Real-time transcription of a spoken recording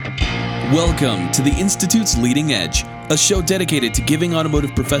Welcome to the Institute's Leading Edge, a show dedicated to giving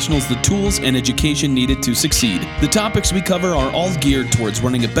automotive professionals the tools and education needed to succeed. The topics we cover are all geared towards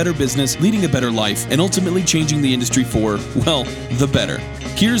running a better business, leading a better life, and ultimately changing the industry for, well, the better.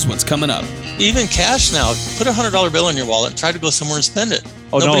 Here's what's coming up. Even cash now, put a $100 bill in your wallet and try to go somewhere and spend it.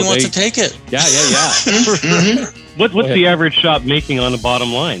 Nobody wants to take it. Yeah. What's the average shop making on the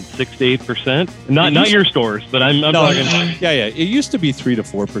bottom line? 6 to 8%? Not your stores, but I'm talking. Yeah. It used to be 3 to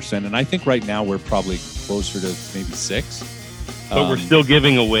 4%, and I think right now we're probably closer to maybe 6. But we're still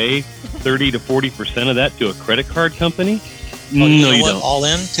giving away 30 to 40% of that to a credit card company. No, you don't. All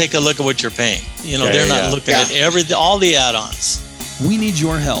in, take a look at what you're paying. They're not looking at all the add-ons. We need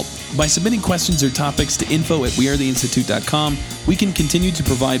your help. By submitting questions or topics to info@wearetheinstitute.com, we can continue to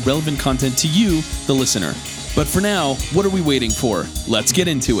provide relevant content to you, the listener. But for now, what are we waiting for? Let's get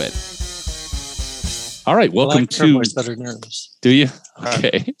into it. All right, welcome to... Better nervous. Do you?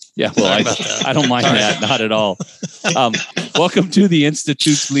 Okay. Yeah, well, I don't mind that, not at all. Welcome to the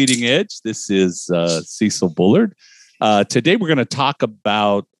Institute's Leading Edge. This is Cecil Bullard. Today, we're going to talk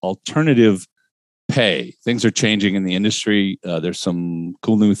about alternative pay. Things are changing in the industry. There's some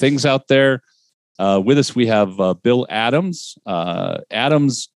cool new things out there. With us, we have Bill Adams.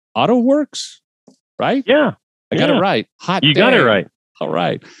 Adams Auto Works, right? Yeah. I got it right. Hot You day. got it right. All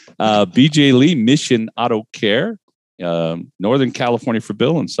right. BJ Lee, Mission Auto Care. Northern California for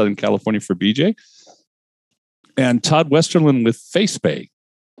Bill and Southern California for BJ. And Todd Westerland with FacePay.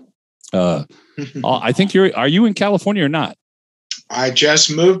 I think are you in California or not? I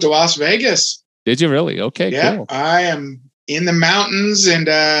just moved to Las Vegas. Did you really? Okay, yeah, cool. I am in the mountains and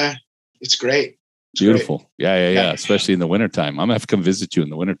it's great. It's beautiful. Great. Yeah. Especially in the wintertime. I'm going to have to come visit you in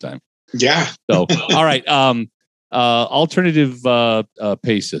the wintertime. Yeah. So, all right. Alternative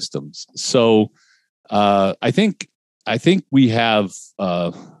pay systems. So I think we have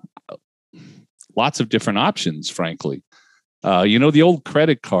lots of different options, frankly. The old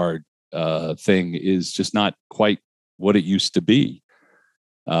credit card thing is just not quite what it used to be.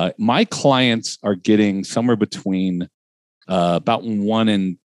 My clients are getting somewhere between about 1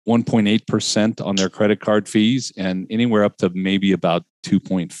 and 1.8% on their credit card fees, and anywhere up to maybe about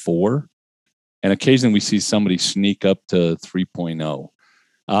 2.4. And occasionally we see somebody sneak up to 3.0.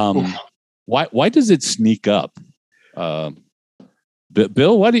 Why does it sneak up?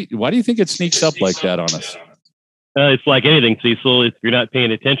 Bill, why do you think it sneaks up like that on us? It's like anything, Cecil. If you're not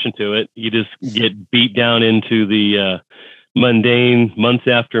paying attention to it, you just get beat down into the mundane months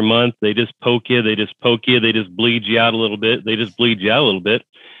after month. They just poke you. They just bleed you out a little bit.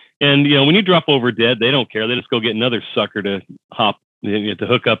 And, when you drop over dead, they don't care. They just go get another sucker to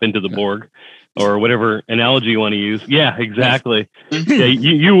hook up into the Borg or whatever analogy you want to use. Yeah, exactly. Yeah,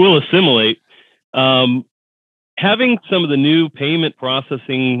 you will assimilate. Having some of the new payment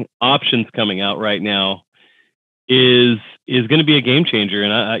processing options coming out right now is going to be a game changer.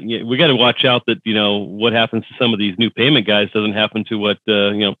 And we got to watch out that, what happens to some of these new payment guys doesn't happen to what,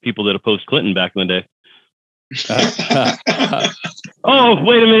 people that opposed Clinton back in the day. Oh,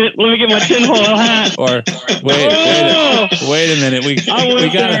 wait a minute. Let me get my tinfoil hat. Or wait a minute.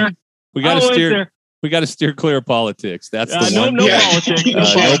 We got to steer clear of politics. That's the one. No politics.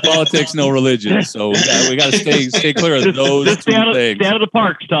 No politics, no religion. So we got to stay clear of those two things. Stay out of the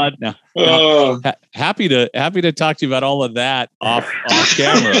parks, Todd. Now, happy to talk to you about all of that off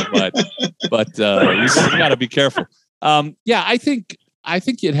camera, but we got to be careful. I think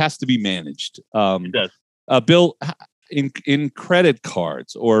it has to be managed. It does. Bill, in credit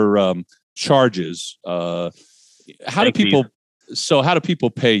cards or charges, how do people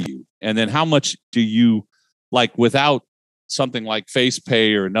pay you? And then how much do you, like, without something like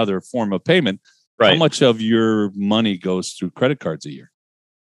FacePay or another form of payment, right, how much of your money goes through credit cards a year?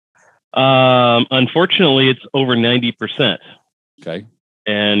 Unfortunately, it's over 90%. Okay.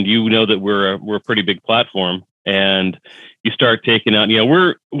 And that we're a pretty big platform, and you start taking out, we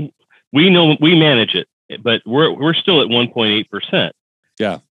manage it, but we're still at 1.8%.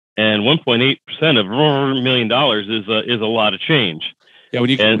 Yeah. And 1.8% of $1 million is a lot of change. Yeah, when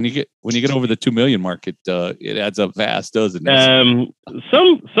you get over the 2 million market, it adds up fast, doesn't it?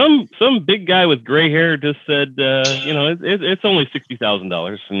 Some big guy with gray hair just said, it's only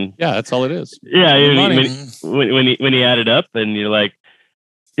 $60,000, and yeah, that's all it is. Yeah, when you add it up, and you're like,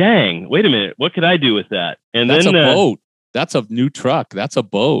 dang, wait a minute, what could I do with that? And that's then a boat. That's a new truck. That's a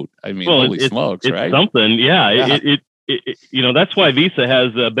boat. I mean, holy smokes, it's right? Something, yeah. That's why Visa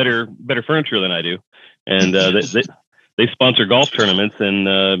has better furniture than I do, and they sponsor golf tournaments, and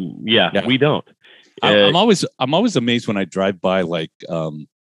we don't. I'm always amazed when I drive by, like,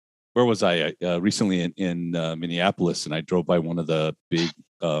 where was I recently in Minneapolis, and I drove by one of the big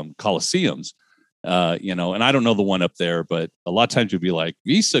Coliseums, and I don't know the one up there, but a lot of times you'd be like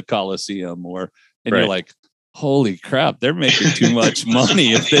Visa Coliseum, and you're like, holy crap, they're making too much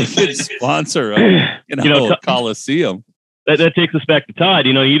money if they could sponsor a Coliseum. That takes us back to Todd.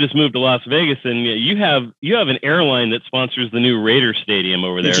 You just moved to Las Vegas, and you have an airline that sponsors the new Raiders Stadium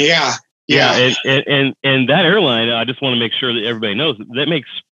over there. Yeah. And that airline, I just want to make sure that everybody knows that makes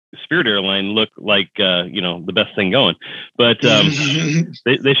Spirit Airline look like the best thing going. But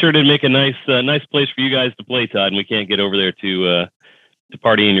they sure did make a nice place for you guys to play, Todd. And we can't get over there to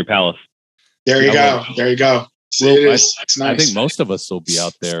party in your palace. There you go. So it's nice. I think most of us will be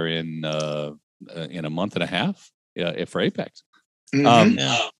out there in a month and a half. For Apex. All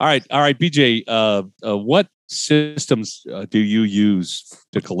right, BJ. What systems do you use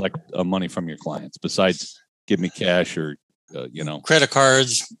to collect money from your clients besides Give Me Cash or credit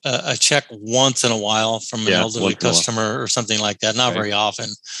cards? A check once in a while from an elderly customer or something like that. Not very often.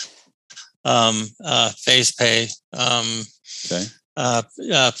 Face Pay.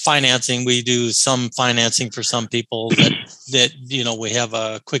 Financing. We do some financing for some people that we have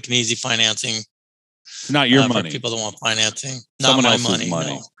a quick and easy financing. Not your money. For people that want financing, Someone not my else's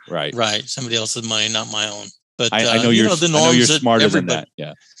money. No. Right. Somebody else's money, not my own. But I know you're. The norms I know you're smarter than that.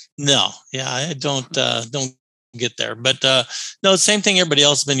 Yeah. No. Yeah. I don't get there. But no, same thing everybody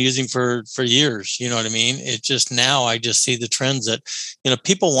else has been using for years. You know what I mean? It just now I just see the trends that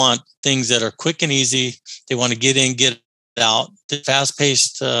people want things that are quick and easy. They want to get in, get out. The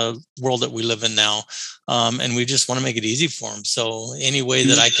fast-paced world that we live in now, and we just want to make it easy for them. So any way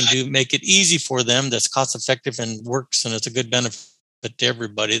that I can make it easy for them, that's cost-effective and works, and it's a good benefit to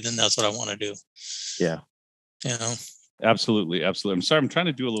everybody, then that's what I want to do. Yeah. Absolutely. I'm sorry, I'm trying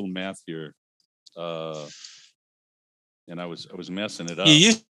to do a little math here, and I was messing it up. You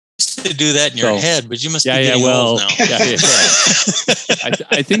used to do that in your head, but you must be getting old now.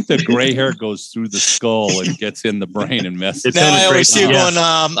 I think the gray hair goes through the skull and gets in the brain and messes. Now I always see you going,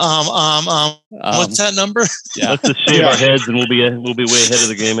 what's that number? Yeah. Let's just shave our heads and we'll be way ahead of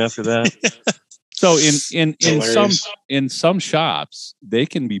the game after that. So in some shops, they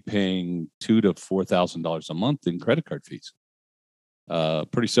can be paying $2,000 to $4,000 a month in credit card fees.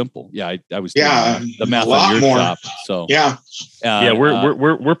 Pretty simple. Yeah, I was doing the math on your shop. So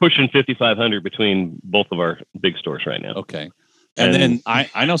we're pushing 5,500 between both of our big stores right now. Okay, and then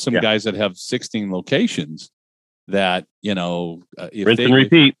I know some guys that have 16 locations that rinse and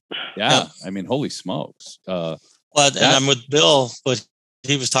repeat. Yeah, I mean, holy smokes. And I'm with Bill, but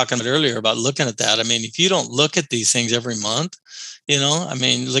he was talking about earlier about looking at that. I mean, if you don't look at these things every month, taking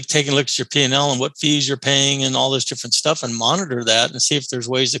a look at your P&L and what fees you're paying and all this different stuff and monitor that and see if there's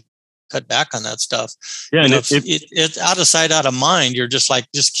ways to cut back on that stuff. Yeah. And if it's out of sight, out of mind, you're just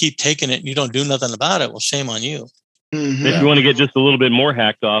keep taking it and you don't do nothing about it. Well, shame on you. Mm-hmm. If you want to get just a little bit more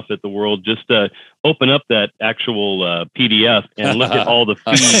hacked off at the world, just open up that actual PDF and look at all the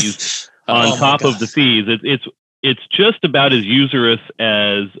fees on top of the fees. It's just about as usurious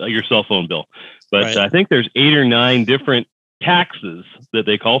as your cell phone bill. But I think there's 8 or 9 different taxes that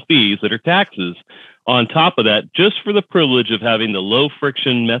they call fees that are taxes on top of that, just for the privilege of having the low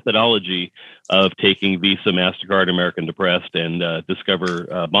friction methodology of taking Visa, MasterCard, American Depressed, and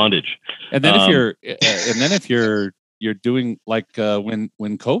Discover Bondage. And then if you're doing like when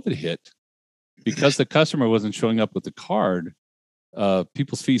COVID hit, because the customer wasn't showing up with the card,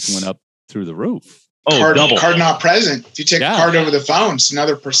 people's fees went up through the roof. Double. Card not present. If you take a card over the phone, it's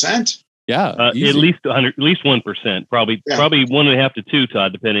another %. Yeah, at least 1%, probably 1.5 to 2,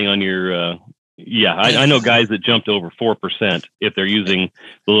 Todd, depending on your. I know guys that jumped over 4% if they're using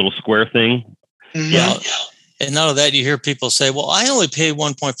the little square thing. Mm-hmm. Yeah. And none of that, you hear people say, well, I only pay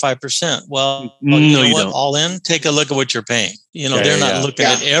 1.5%. Well, you know what? Don't. All in, take a look at what you're paying. They're not looking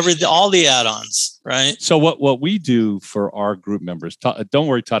at all the add-ons, right? So what we do for our group members, don't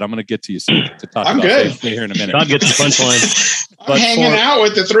worry, Todd, I'm going to get to you soon to talk I'm about good. here in a minute. Todd gets the punchline. I'm hanging out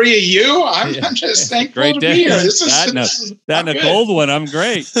with the three of you. I'm just thankful to be here. That and a cold one. I'm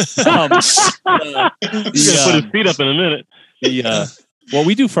great. He's going to put his feet up in a minute. What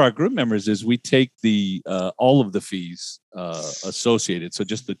we do for our group members is we take the all of the fees associated, so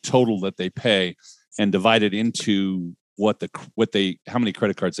just the total that they pay, and divide it into how many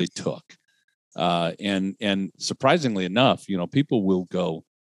credit cards they took. And surprisingly enough, people will go,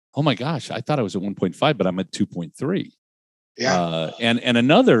 "Oh my gosh, I thought I was at 1.5, but I'm at 2.3." Yeah. And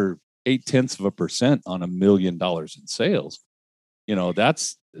another 0.8% on $1 million in sales.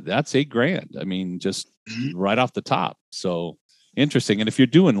 That's $8,000. I mean, just right off the top. So interesting. And if you're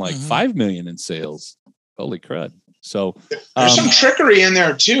doing like 5 million in sales, holy crud. So there's some trickery in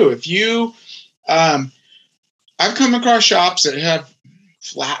there too. If you, I've come across shops that have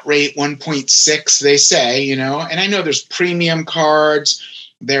flat rate 1.6, they say, and I know there's premium cards.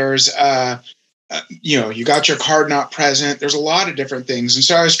 There's, you got your card not present. There's a lot of different things. And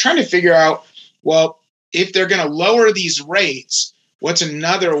so I was trying to figure out, well, if they're going to lower these rates, what's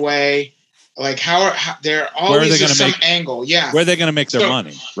another way? Like how there always is some angle. Yeah. Where are they going to make their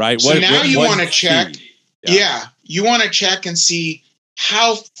money? Right. So now you want to check. Yeah. You want to check and see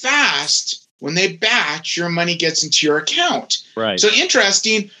how fast when they batch your money gets into your account. Right. So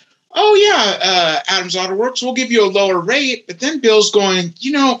interesting. Oh yeah. Adams Auto Works will give you a lower rate, but then Bill's going,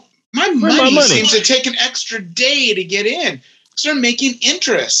 my money seems to take an extra day to get in. So they're making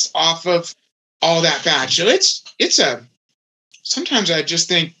interest off of all that batch. So sometimes I just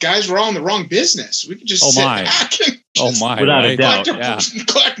think, guys, we're all in the wrong business. We could just sit back and without a doubt,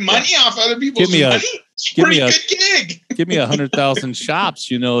 collect money off other people's money. It's a pretty good gig. Give me 100,000 shops,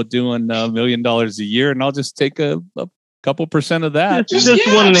 doing $1 million a year, and I'll just take a couple percent of that. Just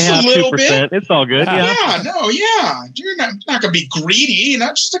 1.5%, 2%. It's all good. You're not going to be greedy,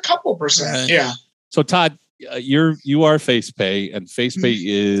 just a couple percent. Yeah. So Todd, you are FacePay, and FacePay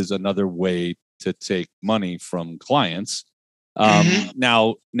is another way to take money from clients.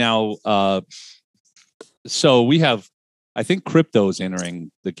 Now, so we have, I think crypto's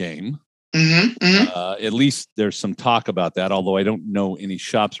entering the game. At least there's some talk about that, although I don't know any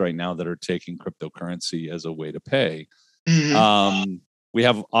shops right now that are taking cryptocurrency as a way to pay. We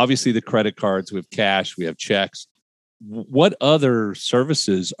have obviously the credit cards, we have cash, we have checks. What other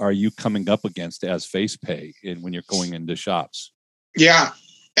services are you coming up against as FacePay when you're going into shops? Yeah.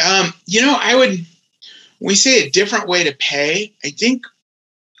 We say a different way to pay. I think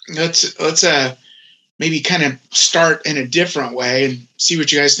let's maybe kind of start in a different way and see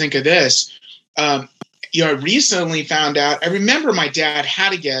what you guys think of this. I recently found out, I remember my dad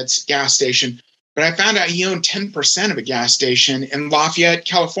had a gas station, but I found out he owned 10% of a gas station in Lafayette,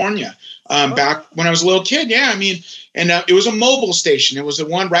 California, back when I was a little kid. Yeah, it was a mobile station. It was the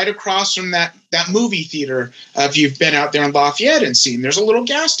one right across from that movie theater. If you've been out there in Lafayette and seen, there's a little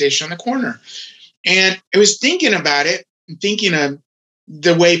gas station on the corner. And I was thinking about it and thinking of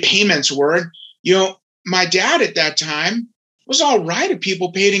the way payments were. My dad at that time was all right if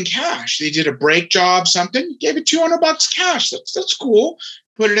people paid in cash. They did a brake job, something, gave it $200 cash. That's cool.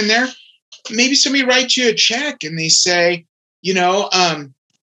 Put it in there. Maybe somebody writes you a check and they say, could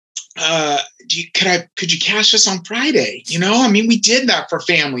you cash this on Friday? We did that for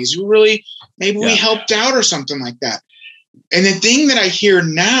families. We helped out or something like that. And the thing that I hear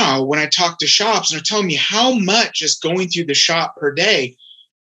now when I talk to shops and they're telling me how much is going through the shop per day,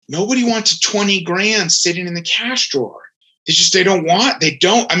 nobody wants $20,000 sitting in the cash drawer. It's just they don't. They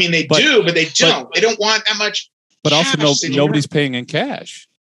do, but they don't. They don't want that much. But also, nobody's paying in cash.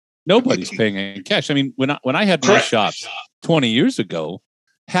 Nobody's paying in cash. When I had my shops 20 years ago,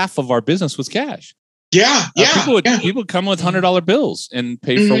 half of our business was cash. People would come with $100 bills and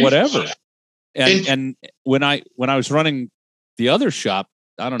pay for whatever. And when I was running the other shop,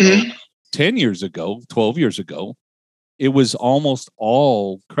 I don't know, 10 years ago, 12 years ago, it was almost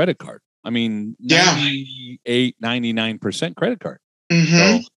all credit card. 98, 99% credit card.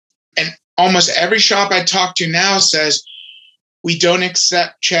 So, and almost every shop I talk to now says, we don't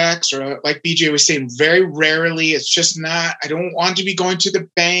accept checks, or like BJ was saying, very rarely. It's just not, I don't want to be going to the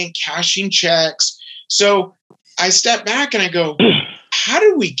bank, cashing checks. So I step back and I go, how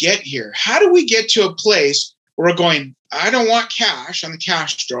did we get here? How do we get to a place where we're going, I don't want cash on the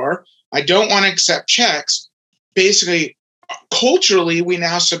cash drawer. I don't want to accept checks. Basically, culturally, we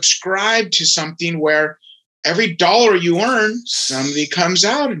now subscribe to something where every dollar you earn, somebody comes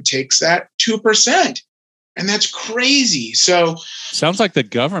out and takes that 2%. And that's crazy. So sounds like the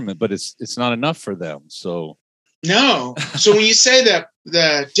government, but it's not enough for them. So no. So when you say that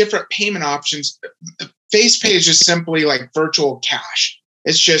the different payment options, FacePay is just simply like virtual cash.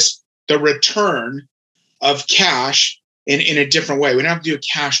 It's just the return of cash in a different way. We don't have to do a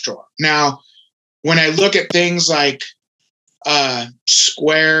cash drawer. Now, when I look at things like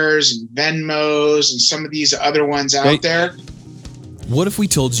Squares and Venmos and some of these other ones out there. What if we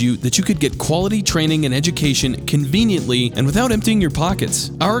told you that you could get quality training and education conveniently and without emptying your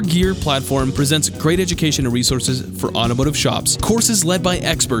pockets? Our Gear platform presents great education and resources for automotive shops, courses led by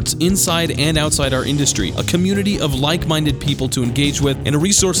experts inside and outside our industry, a community of like-minded people to engage with, and a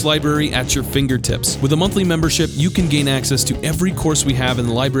resource library at your fingertips. With a monthly membership, you can gain access to every course we have in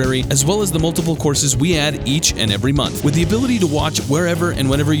the library, as well as the multiple courses we add each and every month. With the ability to watch wherever and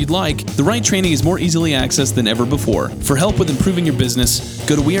whenever you'd like, the right training is more easily accessed than ever before. For help with improving your business,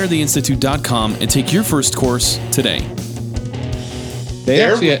 go to wearetheinstitute.com and take your first course today. They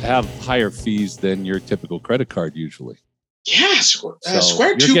actually have higher fees than your typical credit card usually. Yeah, So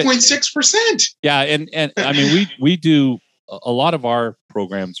Square you're getting- 2.6%. Yeah, and I mean we do a lot of our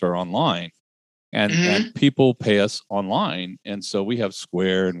programs are online, and people pay us online, and so we have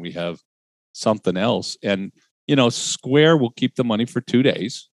Square and we have something else, and Square will keep the money for 2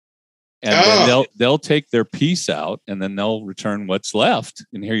 days, and then they'll take their piece out, and then they'll return what's left,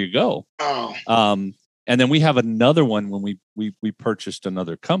 and here you go. And then we have another one when we purchased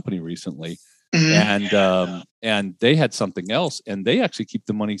another company recently. And they had something else, and they actually keep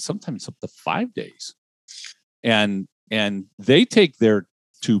the money sometimes up to 5 days, and they take their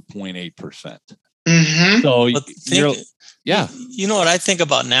 2.8%. So you know what I think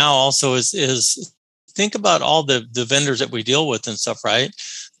about now also is think about all the vendors that we deal with and stuff, right?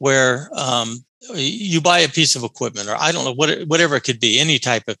 Where you buy a piece of equipment, or I don't know whatever it could be, any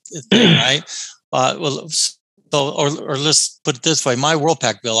type of thing, right? Or let's put it this way: my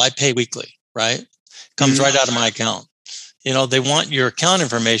WorldPack bill I pay weekly, right? Comes right out of my account. They want your account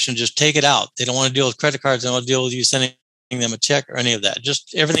information. Just take it out. They don't want to deal with credit cards. They don't want to deal with you sending them a check or any of that.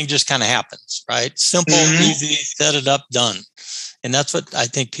 Just everything just kind of happens, right? Simple, easy, set it up, done. And that's what I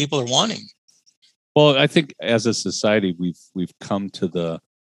think people are wanting. Well, I think as a society, we've come to there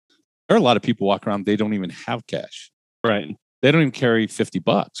are a lot of people walk around, they don't even have cash. Right. They don't even carry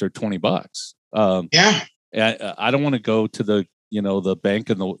 $50 or $20. I don't want to go to the bank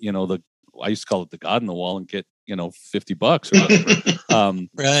and I used to call it the God in the wall and get $50 or whatever.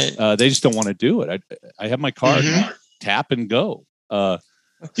 Right. They just don't want to do it. I have my card, tap and go.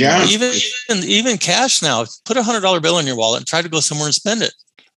 Even cash now. Put $100 bill in your wallet and try to go somewhere and spend it.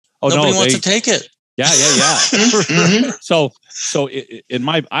 Nobody wants to take it. Yeah. So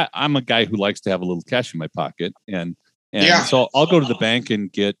I'm a guy who likes to have a little cash in my pocket, and so I'll go to the bank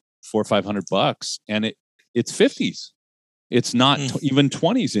and get $400 or $500, and it's 50s. It's not even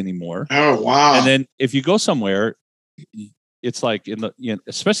 20s anymore. Oh, wow. And then if you go somewhere, it's like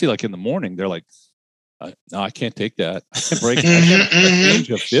especially like in the morning, they're like, no, I can't take that. I can't break change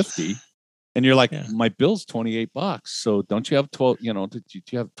of 50. And you're like, my bill's $28. So don't you have 12, do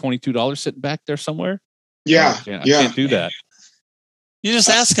you have $22 sitting back there somewhere? Yeah. I can't do that. You just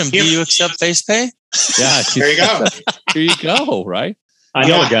ask them, do you accept FacePay? Yeah. There you go. Here you go. Right. I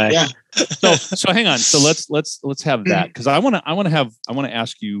know a guy. Yeah. So hang on. So let's have that, because I want to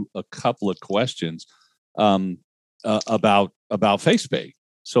ask you a couple of questions about FacePay.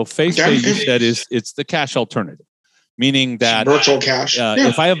 So FacePay, you said it's the cash alternative, meaning that virtual cash.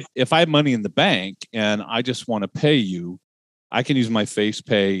 If I have money in the bank and I just want to pay you, I can use my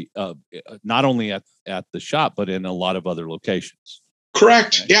FacePay not only at the shop but in a lot of other locations.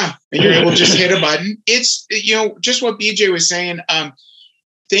 Correct. Okay. Yeah, and you're able to just hit a button. It's just what BJ was saying.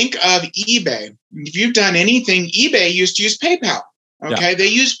 Think of eBay. If you've done anything, eBay used to use PayPal. Okay, they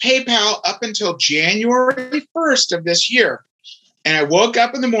used PayPal up until January 1st of this year. And I woke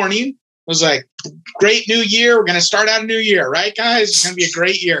up in the morning, was like, great new year. We're going to start out a new year, right, guys? It's going to be a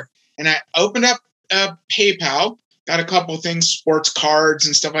great year. And I opened up PayPal, got a couple of things, sports cards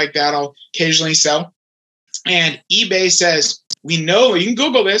and stuff like that I'll occasionally sell. And eBay says, you can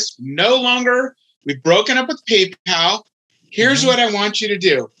Google this, we've broken up with PayPal. Here's what I want you to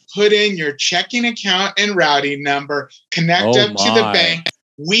do. Put in your checking account and routing number, connect up to the bank.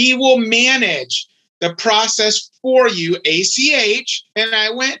 We will manage the process for you, ACH. And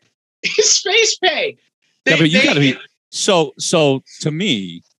I went, it's FacePay. But you got to be so to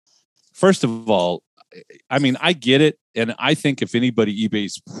me, first of all, I mean, I get it. And I think if anybody,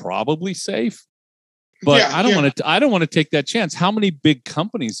 eBay's probably safe, but I don't want to take that chance. How many big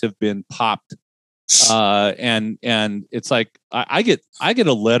companies have been popped? And it's like, I get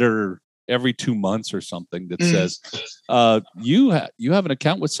a letter every 2 months or something that says, you have an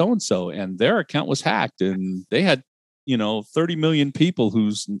account with so-and-so and their account was hacked and they had, 30 million people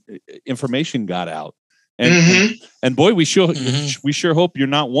whose information got out. And boy, we sure hope you're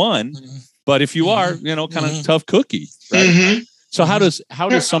not one, but if you are, kind of tough cookie, right? So how does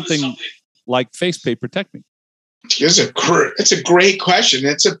something like FacePay protect me? It's a great question.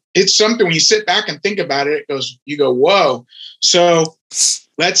 It's something when you sit back and think about it, you go, whoa. So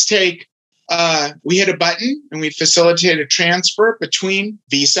let's take, we hit a button and we facilitate a transfer between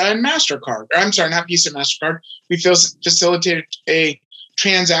Visa and MasterCard. Or, I'm sorry, not Visa, MasterCard. We facilitated a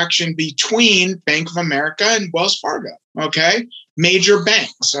transaction between Bank of America and Wells Fargo. Okay. Major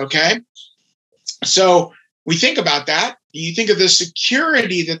banks. Okay. So we think about that. You think of the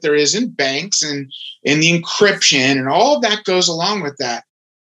security that there is in banks and in the encryption and all of that goes along with that.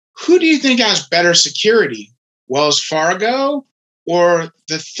 Who do you think has better security? Wells Fargo or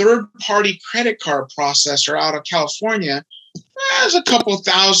the third-party credit card processor out of California? There's a couple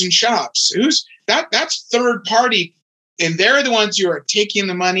thousand shops. That's third-party and they're the ones who are taking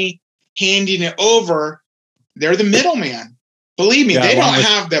the money, handing it over. They're the middleman. Believe me, they don't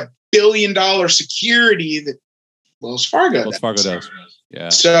have the $1 billion security that Wells Fargo does. Yeah.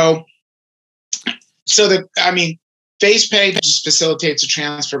 So FacePay just facilitates a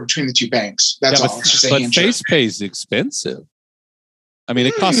transfer between the two banks. That's all. It's just a handshake. FacePay is expensive. I mean,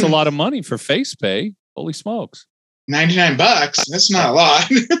 it costs a lot of money for FacePay. Holy smokes. $99. That's not a lot.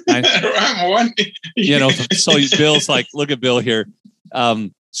 So Bill's like, look at Bill here.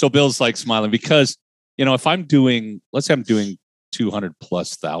 So Bill's like smiling because, if I'm doing, let's say I'm doing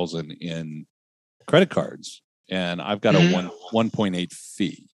 200,000+ in credit cards and I've got a 1.8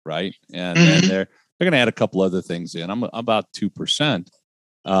 fee, right? And then they're going to add a couple other things in. I'm about 2%.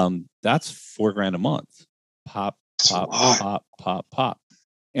 That's $4,000 a month. Pop.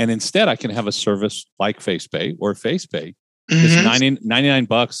 And instead I can have a service like FacePay or FacePay. It's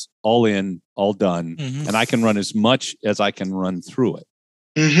 $99 all in, all done. And I can run as much as I can run through it.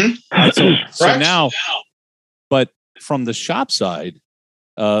 Right, so now, but from the shop side,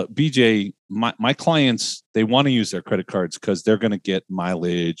 BJ, my clients, they want to use their credit cards because they're going to get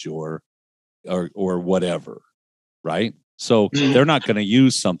mileage or whatever, right? So they're not going to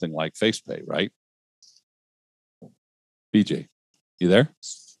use something like FacePay, right? BJ, you there?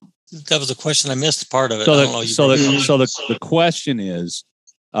 That was a question. I missed part of it. The question is,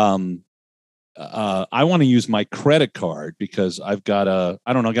 I want to use my credit card because I've got a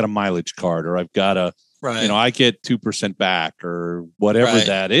mileage card, or I've got I get 2% back or whatever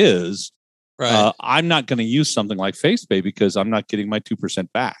that is. Right. I'm not going to use something like FacePay because I'm not getting my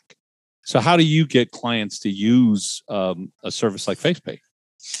 2% back. So how do you get clients to use a service like FacePay?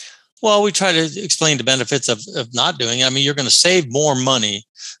 Well, we try to explain the benefits of not doing it. I mean, you're going to save more money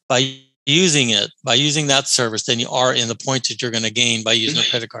by using that service than you are in the points that you're going to gain by using a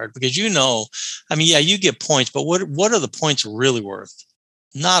credit card. Because you get points, but what are the points really worth?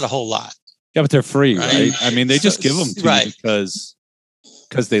 Not a whole lot. Yeah, but they're free, right? I mean, they just give them to you because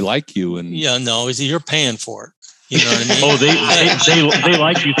they like you. And you're paying for it. You know what I mean? Oh, they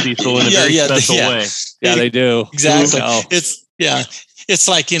like you, Cecil, in a very special way. Yeah, they do. Exactly. It's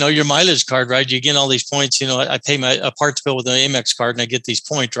like, your mileage card, right? You get all these points. I pay my parts bill with an Amex card and I get these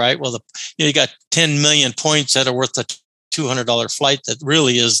points, right? Well, you got 10 million points that are worth a $200 flight that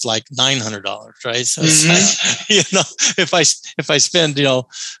really is like $900, right? So it's like, if I spend,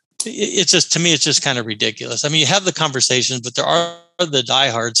 it's just, to me, it's just kind of ridiculous. I mean, you have the conversations, but there are the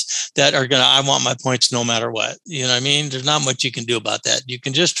diehards that are I want my points no matter what. You know what I mean? There's not much you can do about that. You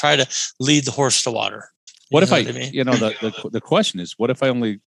can just try to lead the horse to water. What if the question is, what if I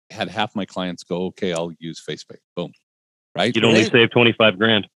only had half my clients go, okay, I'll use FacePay. Boom. Right? You'd only save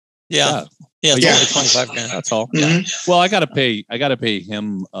 $25,000. Yeah. It's only $25,000. That's all. Yeah. Well, I gotta pay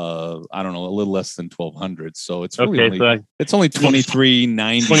him I don't know, a little less than $1,200. So it's really it's only $23.90.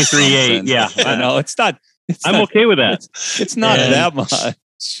 $23.08. Yeah. I know. I'm okay with that. It's not that much.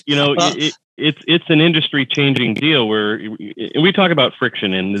 It's an industry changing deal where we talk about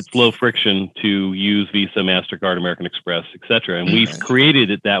friction, and it's low friction to use Visa, MasterCard, American Express, etc. And we've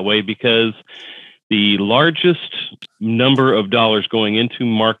created it that way because the largest number of dollars going into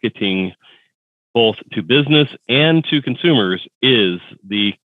marketing, both to business and to consumers, is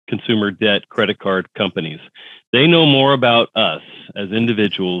the consumer debt credit card companies. They know more about us as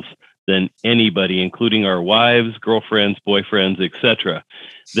individuals than anybody, including our wives, girlfriends, boyfriends, etc.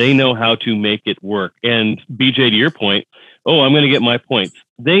 They know how to make it work. And BJ, to your point, I'm going to get my points.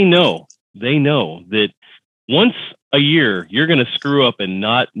 They know that once a year, you're going to screw up and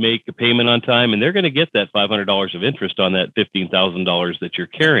not make a payment on time, and they're going to get that $500 of interest on that $15,000 that you're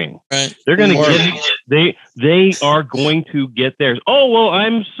carrying. Right. They're going to they are going to get theirs. Oh, well,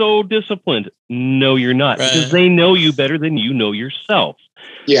 I'm so disciplined. No, you're not, because they know you better than you know yourself.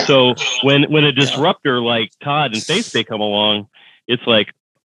 Yeah. So when a disruptor like Todd and FacePay come along, it's like,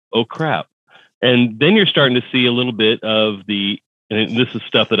 oh crap. And then you're starting to see a little bit of and this is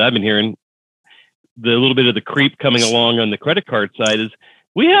stuff that I've been hearing, the little bit of the creep coming along on the credit card side is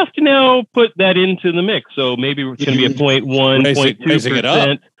we have to now put that into the mix. So maybe it's going to be a 0.1,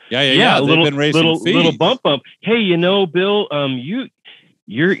 0.2%. Yeah. A little bump. Hey, Bill,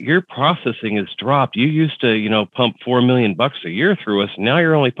 your processing has dropped. You used to, pump $4 million a year through us. Now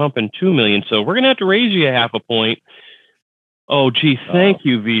you're only pumping $2 million. So we're going to have to raise you 0.5 point. Oh, gee, thank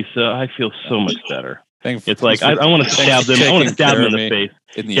you, Visa. I feel so much better. It's like I want to stab them. I want to stab them in the face.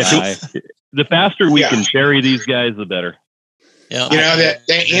 In the eye. The faster we can bury these guys, the better. Yeah.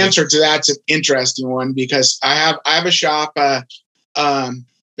 The answer to that's an interesting one, because I have a shop, and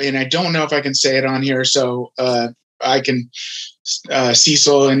I don't know if I can say it on here. So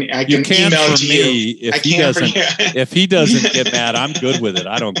Cecil, and I can email it to you. If he doesn't get mad, I'm good with it.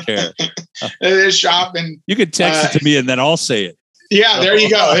 I don't care. Shop, and you can text it to me, and then I'll say it. Yeah, there you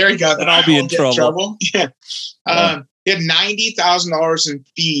go. Then I'll be in trouble. Yeah. He had $90,000 in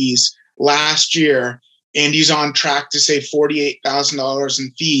fees last year, and he's on track to save $48,000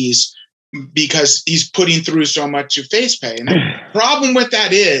 in fees because he's putting through so much to FacePay. And the problem with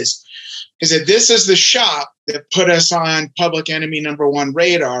that is that this is the shop that put us on public enemy #1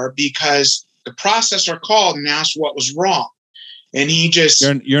 radar, because the processor called and asked what was wrong. And he just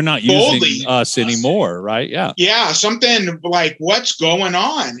you're not using us anymore, right? Yeah, something like, what's going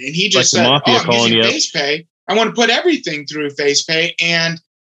on? And he just like said, I'm using FacePay. I want to put everything through FacePay. And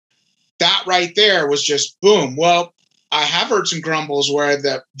that right there was just boom. Well, I have heard some grumbles where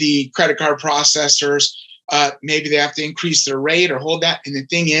the credit card processors, maybe they have to increase their rate or hold that. And the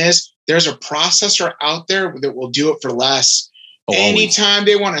thing is, there's a processor out there that will do it for less. Anytime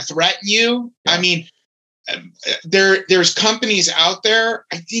they want to threaten you, I mean, there's companies out there,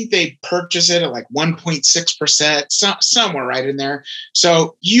 I think they purchase it at like 1.6%, somewhere right in there.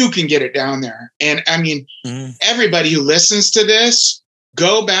 So you can get it down there. And I mean, everybody who listens to this,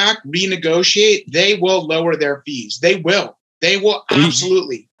 go back, renegotiate. They will lower their fees. They will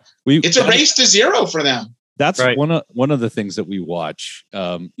absolutely. It's a race to zero for them. That's right. One of the things that we watch.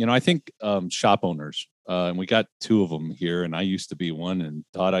 I think shop owners, and we got 2 of them here, and I used to be one, and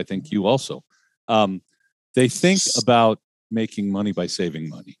Todd, I think you also. They think about making money by saving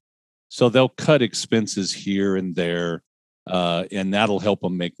money. So they'll cut expenses here and there, and that'll help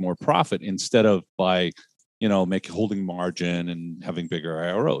them make more profit instead of by, holding margin and having bigger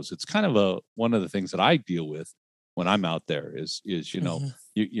IROs. It's kind of one of the things that I deal with when I'm out there is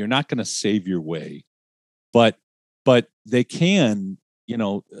you're not going to save your way, but they can,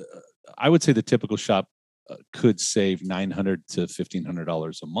 I would say the typical shop could save $900 to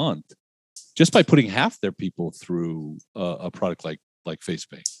 $1,500 a month just by putting half their people through a product like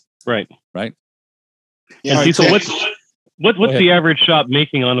FacePay. Right. Yeah. And so what's the average shop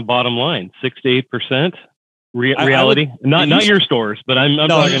making on the bottom line? 6 to 8% reality? Not your stores, but I'm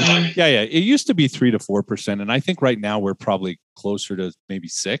talking. Yeah. It used to be 3 to 4%, and I think right now we're probably closer to maybe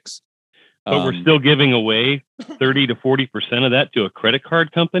 6. But we're still giving away 30 to 40% of that to a credit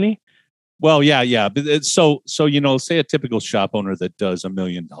card company. Well, yeah. But so say a typical shop owner that does $1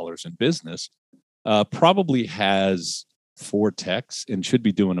 million in business probably has 4 techs and should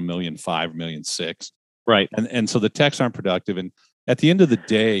be doing $1.5 million, $1.6 million. Right. And so the techs aren't productive. And at the end of the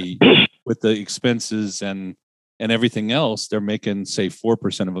day, with the expenses and everything else, they're making, say, 4%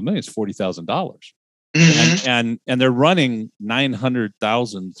 of $1 million, it's $40,000. Mm-hmm. And they're running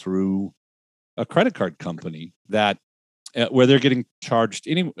 $900,000 through a credit card company that where they're getting charged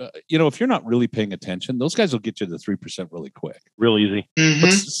if you're not really paying attention, those guys will get you to 3% really quick, real easy. Mm-hmm.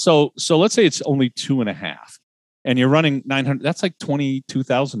 So let's say it's only 2.5 and you're running 900, that's like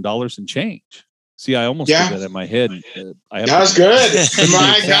 $22,000 in change. See, I almost did that in my head. That was good.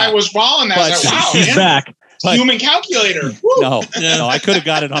 My guy was following that. Like, wow, man. Back. Human calculator. No, I could have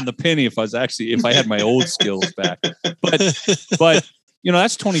got it on the penny if I had my old skills back. But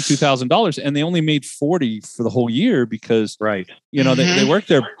that's $22,000, and they only made $40,000 for the whole year because they worked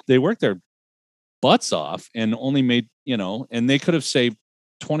their butts off and only made and they could have saved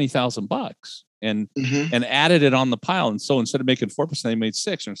 $20,000 and added it on the pile. And so instead of making 4%, they made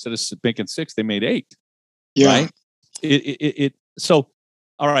 6%, or instead of making 6%, they made 8%. Yeah. Right. So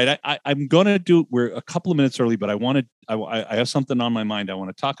all right, I'm going to do. We're a couple of minutes early, but I have something on my mind I want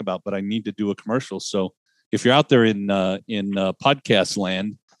to talk about, but I need to do a commercial. So if you're out there in podcast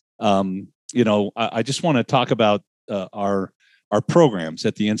land, I just want to talk about our programs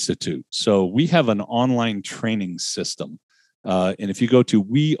at the Institute. So we have an online training system. And if you go to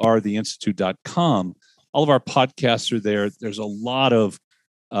wearetheinstitute.com, all of our podcasts are there. There's a lot of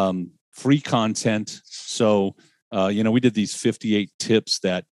free content. So, we did these 58 tips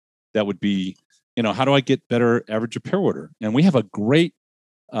that would be, how do I get better average repair order? And we have a great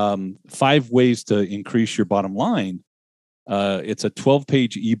 5 ways to increase your bottom line. It's a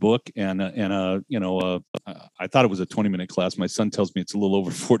 12-page ebook and I thought it was a 20-minute class. My son tells me it's a little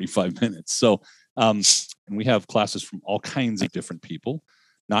over 45 minutes. So, and we have classes from all kinds of different people,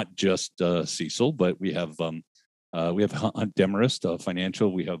 not just Cecil, but we have Hunt Demarest,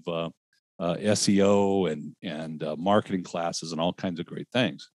 financial. We have SEO and marketing classes and all kinds of great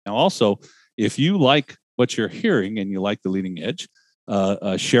things. Now, also, if you like what you're hearing and you like the Leading Edge,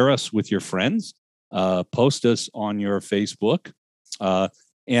 share us with your friends, post us on your Facebook,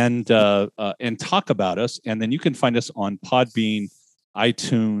 and talk about us. And then you can find us on Podbean,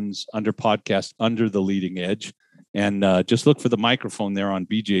 iTunes, under podcast, under the Leading Edge. And just look for the microphone there on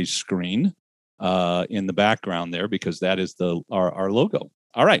BJ's screen in the background there, because that is our logo.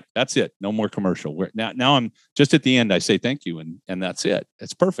 All right, that's it. No more commercial. Now I'm just at the end. I say thank you, and that's it.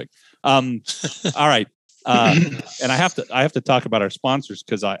 It's perfect. All right, and I have to talk about our sponsors,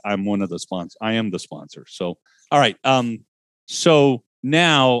 because I'm one of the sponsors. I am the sponsor. So all right. So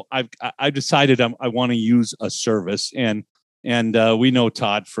now I've decided I want to use a service, and we know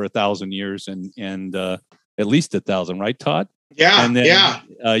Todd for 1,000 years, and at least 1,000, right, Todd? Yeah. And then,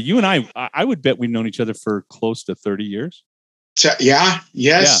 yeah. You and I would bet we've known each other for close to 30 years. Yeah.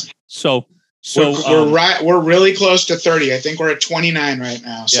 Yes. Yeah. So we're right. We're really close to 30. I think we're at 29 right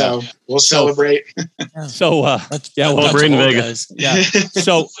now. So we'll celebrate. So celebrate in Vegas. Yeah.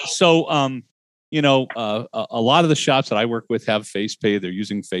 So you know, a lot of the shops that I work with have FacePay. They're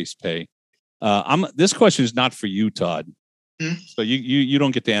using FacePay. This question is not for you, Todd. So you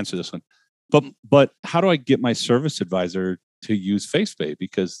don't get to answer this one. But how do I get my service advisor to use FacePay?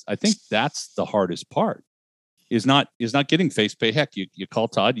 Because I think that's the hardest part. Is not getting FacePay. Heck, you call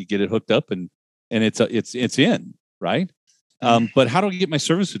Todd, you get it hooked up, and it's in, right? But how do I get my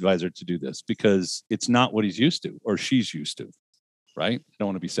service advisor to do this? Because it's not what he's used to or she's used to, right? I don't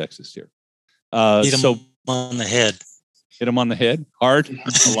want to be sexist here. Hit him on the head. Hit him on the head hard,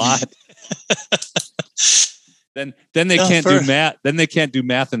 a lot. Then they can't do math. Then they can't do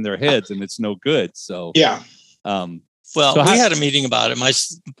math in their heads, and it's no good. So yeah. Well, we had a meeting about it.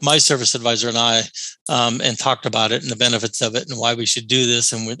 My service advisor and I, and talked about it and the benefits of it and why we should do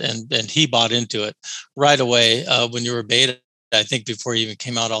this, and he bought into it right away when you were beta. I think before you even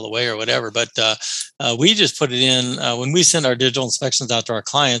came out all the way or whatever. But we just put it in when we send our digital inspections out to our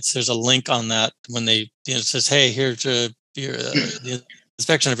clients. There's a link on that when they it says, "Hey, here's your the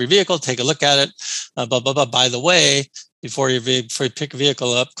inspection of your vehicle. Take a look at it." Blah blah blah. By the way, before you pick a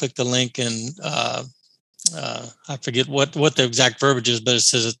vehicle up, click the link and. I forget what the exact verbiage is, but it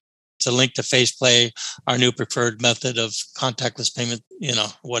says it's a link to FacePay, our new preferred method of contactless payment,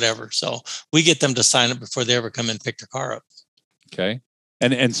 whatever. So we get them to sign up before they ever come in and pick their car up. Okay.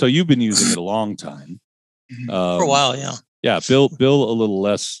 And so you've been using it a long time. For a while, yeah. Yeah. Bill, a little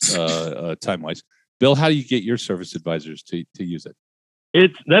less time-wise. Bill, how do you get your service advisors to use it?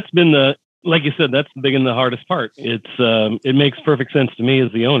 That's been like you said, that's been the hardest part. It makes perfect sense to me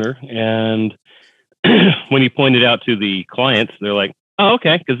as the owner, and when you point it out to the clients, they're like, "Oh,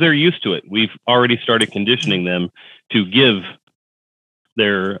 okay," because they're used to it. We've already started conditioning them to give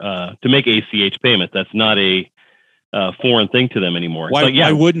to make ACH payment. That's not a foreign thing to them anymore.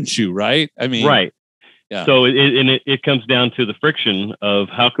 Why wouldn't you? Right? I mean, right. Yeah. So it comes down to the friction of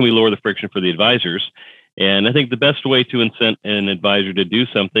how can we lower the friction for the advisors, and I think the best way to incent an advisor to do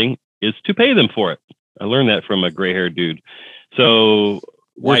something is to pay them for it. I learned that from a gray-haired dude. So.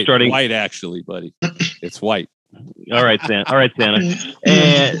 We're starting white, actually, buddy. It's white. All right, Santa.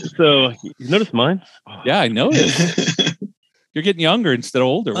 And so you notice mine? Yeah, I noticed. You're getting younger instead of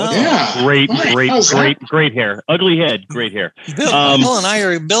older. What's yeah. Great hair. Ugly head, great hair. Bill and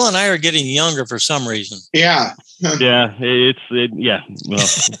I are getting younger for some reason. Yeah. Yeah.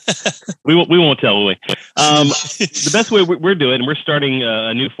 Well, we won't tell, will we? The best way we're doing, we're starting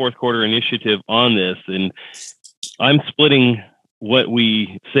a new fourth quarter initiative on this, and I'm splitting what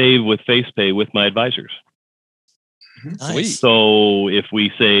we save with FacePay with my advisors. Nice. So if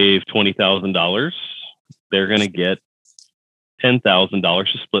we save $20,000, they're going to get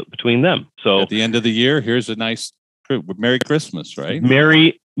 $10,000 to split between them. So at the end of the year, here's a nice Merry Christmas, right?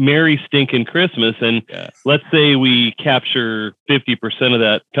 Merry stinking Christmas. And let's say we capture 50% of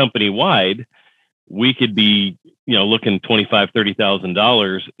that company wide, we could be, looking $25,000,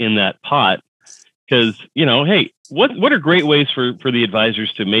 $30,000 in that pot. Because, hey, what are great ways for the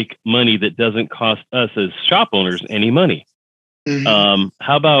advisors to make money that doesn't cost us as shop owners any money? Mm-hmm.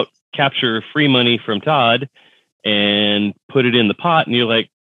 How about capture free money from Todd and put it in the pot? And you're like,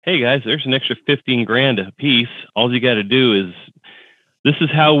 hey, guys, there's an extra $15,000 a piece. All you got to do is, this is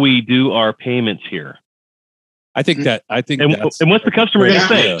how we do our payments here. And what's the customer going to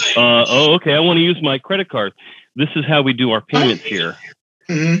say? Okay, I want to use my credit card. This is how we do our payments here.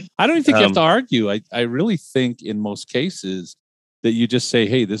 Mm-hmm. I don't even think you have to argue. I really think in most cases that you just say,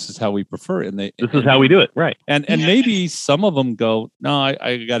 "Hey, this is how we prefer," and this is how we do it, right? And maybe some of them go, "No,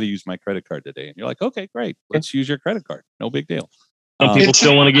 I got to use my credit card today," and you're like, "Okay, great, let's use your credit card. No big deal." Some people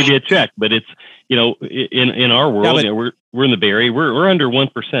still want to give you a check, but it's in our world, we're in the Bay Area, we're under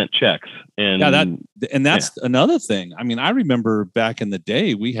 1% checks, and that's another thing. I mean, I remember back in the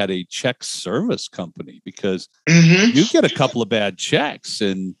day we had a check service company because you get a couple of bad checks,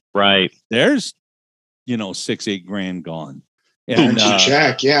 and right there's $6-8 grand gone. And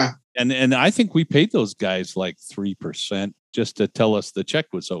check, yeah. And I think we paid those guys like 3% just to tell us the check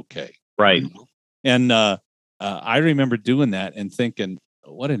was okay. Right. And I remember doing that and thinking,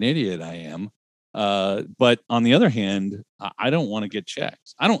 what an idiot I am. But on the other hand, I don't want to get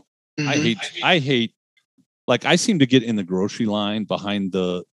checks. I don't. I hate. Like, I seem to get in the grocery line behind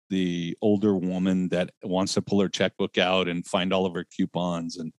the older woman that wants to pull her checkbook out and find all of her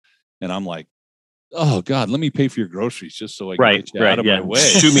coupons, and I'm like, oh God, let me pay for your groceries just so I can get you out of my way.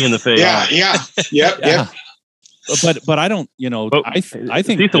 Shoot me in the face. Yep. But I don't, I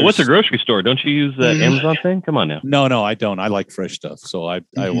think Cecil, what's a grocery store? Don't you use the Amazon thing? Come on now. No, I don't. I like fresh stuff, so I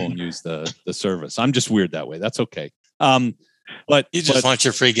won't use the service. I'm just weird that way. That's okay. But you just want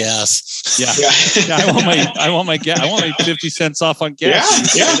your free gas. Yeah. I want my gas. I want my 50 cents off on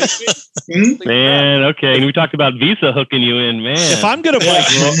gas. Man, okay. And we talked about Visa hooking you in, man. If I'm gonna buy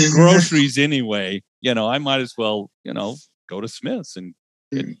groceries anyway, I might as well, go to Smith's and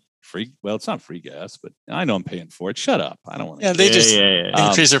get free. Well, it's not free gas, but I know I'm paying for it. Shut up. I don't want to. Yeah, they just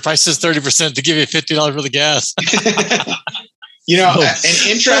increase their prices 30% to give you $50 worth of gas. An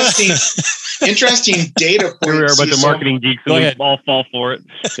interesting data point. Here we are, a bunch of marketing geeks, and we all fall for it.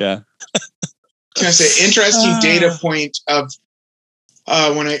 Yeah. Can I say interesting data point of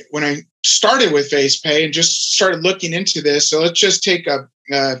when I started with FacePay and just started looking into this. So let's just take the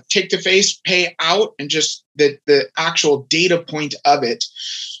FacePay out and just the actual data point of it.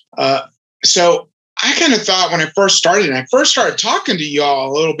 So I kind of thought when I first started, and I first started talking to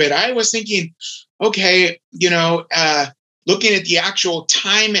y'all a little bit, I was thinking, okay, looking at the actual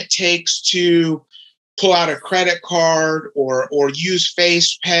time it takes to pull out a credit card or use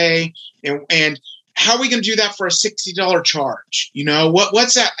FacePay, and how are we going to do that for a $60 charge?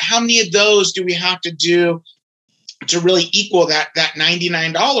 What's that? How many of those do we have to do to really equal that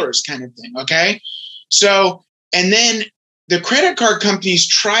 $99 kind of thing? Okay. So, and then the credit card companies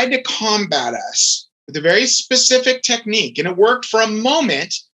tried to combat us with a very specific technique, and it worked for a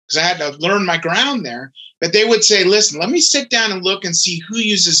moment because I had to learn my ground there. But they would say, listen, let me sit down and look and see who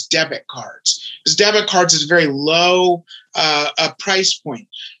uses debit cards, because debit cards is a very low price point.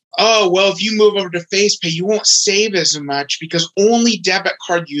 Oh, well, if you move over to FacePay, you won't save as much because only debit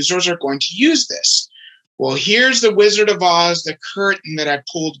card users are going to use this. Well, here's the Wizard of Oz, the curtain that I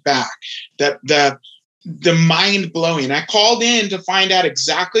pulled back, the mind blowing. I called in to find out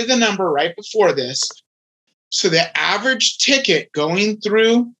exactly the number right before this. So the average ticket going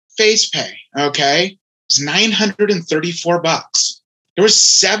through FacePay, okay, was $934. There were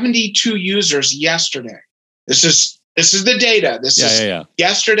 72 users yesterday. This is the data. This is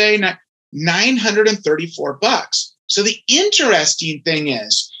yesterday, $934. So the interesting thing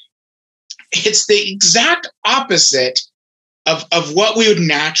is, it's the exact opposite of what we would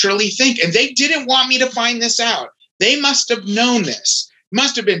naturally think. And they didn't want me to find this out. They must have known this,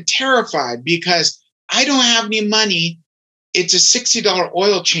 must have been terrified, because I don't have any money. It's a $60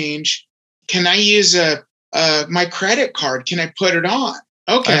 oil change. Can I use my credit card? Can I put it on?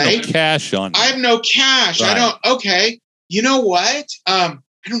 Okay. I have no cash on. I have no cash. Right. Okay. You know what? I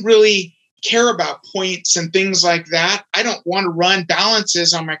don't really care about points and things like that. I don't want to run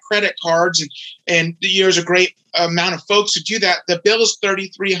balances on my credit cards. And there's a great amount of folks who do that. The bill is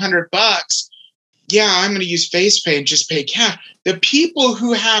 $3,300. Yeah, I'm going to use FacePay and just pay cash. The people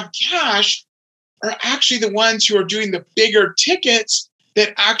who have cash are actually the ones who are doing the bigger tickets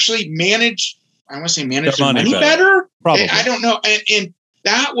that actually manage their money better. Probably. I don't know. And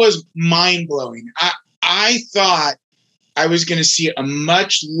that was mind blowing. I thought I was going to see a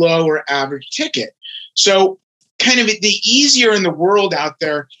much lower average ticket. So kind of the easier in the world out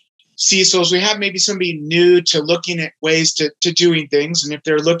there, Cecil, is we have maybe somebody new to looking at ways to doing things. And if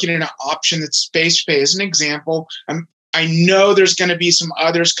they're looking at an option that's FacePay as an example, I know there's going to be some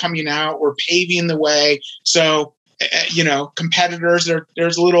others coming out. We're paving the way. So, competitors,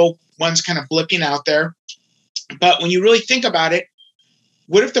 there's little ones kind of blipping out there. But when you really think about it,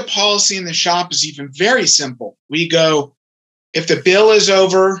 what if the policy in the shop is even very simple? We go, if the bill is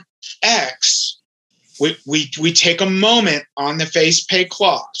over X, we take a moment on the FacePay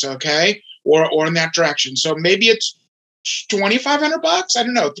clause, okay, or in that direction. So maybe it's $2,500. I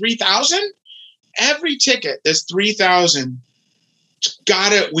don't know, $3,000. Every ticket that's $3,000.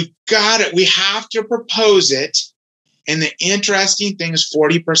 We have to propose it. And the interesting thing is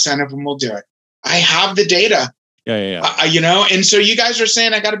 40% of them will do it. I have the data. Yeah. And so you guys are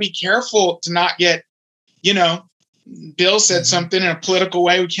saying I got to be careful to not get, Bill said something in a political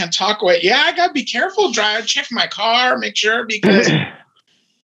way. We can't talk away. Yeah, I got to be careful. Check my car, make sure, because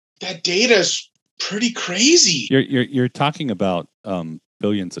that data is pretty crazy. You're talking about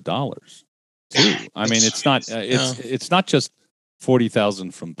billions of dollars too. I mean, it's not just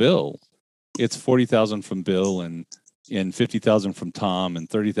 40,000 from Bill. It's 40,000 from Bill and 50,000 from Tom and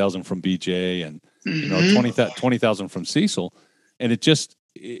 30,000 from BJ and 20,000 from Cecil. And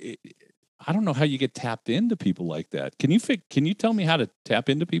I don't know how you get tapped into people like that. Can you tell me how to tap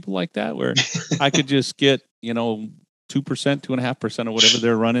into people like that, where I could just get 2%, 2.5% of whatever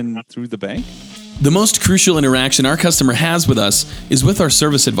they're running through the bank? The most crucial interaction our customer has with us is with our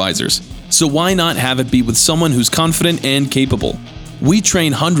service advisors. So why not have it be with someone who's confident and capable? We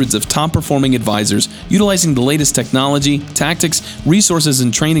train hundreds of top-performing advisors utilizing the latest technology, tactics, resources,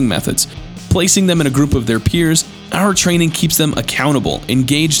 and training methods. Placing them in a group of their peers, our training keeps them accountable,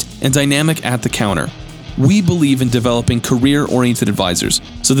 engaged, and dynamic at the counter. We believe in developing career-oriented advisors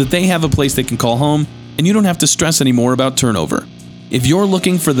so that they have a place they can call home and you don't have to stress anymore about turnover. If you're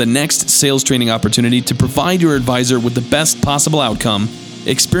looking for the next sales training opportunity to provide your advisor with the best possible outcome,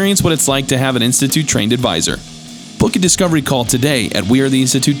 experience what it's like to have an Institute-trained advisor. Book a discovery call today at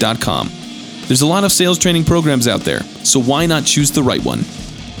wearetheinstitute.com. There's a lot of sales training programs out there, so why not choose the right one?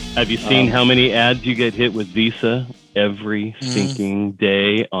 Have you seen how many ads you get hit with Visa every stinking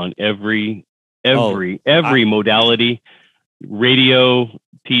day on every modality, radio,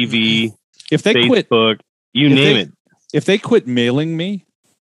 TV, if they Facebook, name it. If they quit mailing me,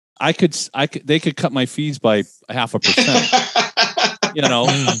 they could cut my fees by 0.5%.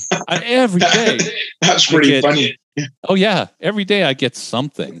 Every day. That's pretty funny. Oh yeah, every day I get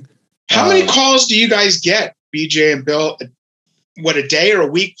something. How many calls do you guys get, BJ and Bill? A day or a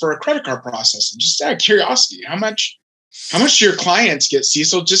week for a credit card processing? Just out of curiosity, how much do your clients get,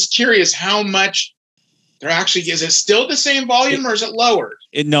 Cecil? Just curious how much they're actually. Is it still the same volume or is it lowered?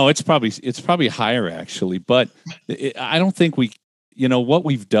 No, it's probably higher actually, but I don't think what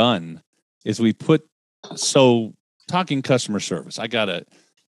we've done is talking customer service. I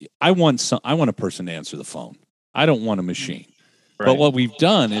want a person to answer the phone. I don't want a machine. Right. But what we've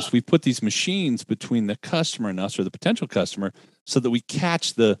done is we put these machines between the customer and us, or the potential customer, so that we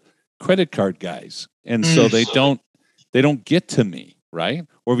catch the credit card guys, and so they don't get to me, right?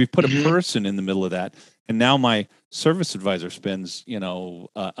 Or we put a person in the middle of that, and now my service advisor spends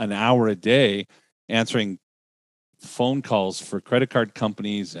an hour a day answering phone calls for credit card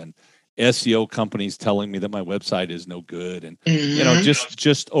companies and SEO companies telling me that my website is no good, and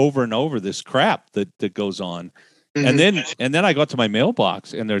just over and over this crap that goes on. And then I got to my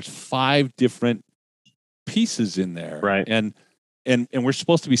mailbox and there's 5 different pieces in there. Right. And we're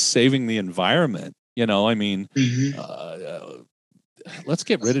supposed to be saving the environment. Let's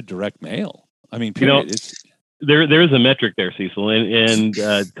get rid of direct mail. I mean, period. There is a metric there, Cecil, and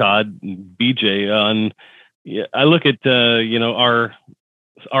Todd, BJ. I look at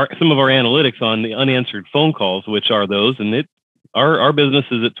some of our analytics on the unanswered phone calls, which are those, and our business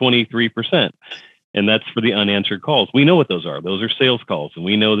is at 23%. And that's for the unanswered calls. We know what those are. Those are sales calls. And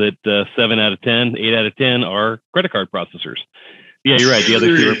we know that 7 out of 10, 8 out of 10 are credit card processors. Yeah, you're right. The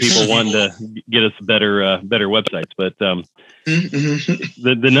other 2 are people wanting to get us better websites. But the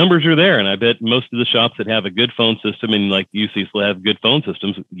numbers are there. And I bet most of the shops that have a good phone system, and like you, Cecil, have good phone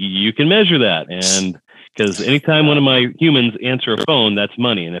systems, you can measure that. And because anytime one of my humans answer a phone, that's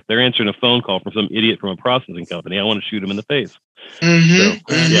money. And if they're answering a phone call from some idiot from a processing company, I want to shoot them in the face. Yeah.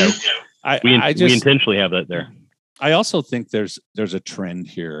 We intentionally have that there. I also think there's a trend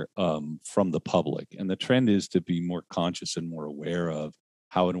here from the public, and the trend is to be more conscious and more aware of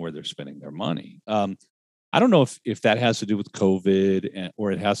how and where they're spending their money. I don't know if that has to do with COVID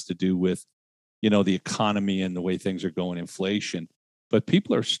or it has to do with the economy and the way things are going, inflation, but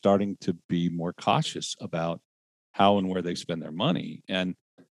people are starting to be more cautious about how and where they spend their money. And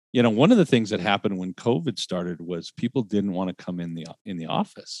one of the things that happened when COVID started was people didn't want to come in the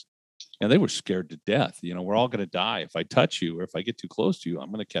office. And they were scared to death. We're all going to die. If I touch you or if I get too close to you,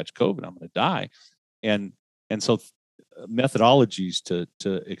 I'm going to catch COVID. I'm going to die. And so methodologies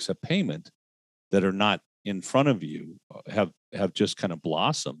to accept payment that are not in front of you have just kind of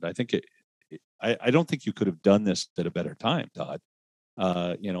blossomed. I think I don't think you could have done this at a better time, Todd.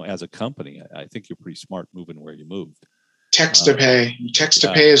 As a company, I think you're pretty smart moving where you moved. Text to pay. Text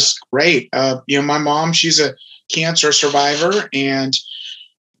to pay is great. My mom, she's a cancer survivor, and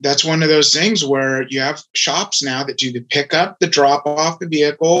that's one of those things where you have shops now that do the pickup, the drop off the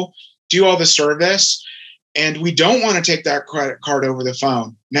vehicle, do all the service. And we don't want to take that credit card over the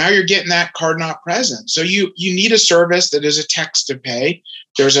phone. Now you're getting that card not present. So you need a service that is a text to pay.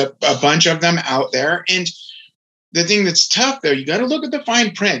 There's a bunch of them out there. And the thing that's tough, though, you got to look at the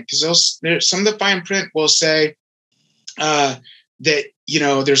fine print, because some of the fine print will say that,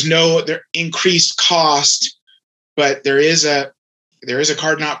 there's no increased cost, but there is a there is a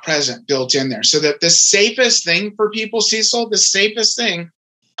card not present built in there. So that the safest thing for people, Cecil, the safest thing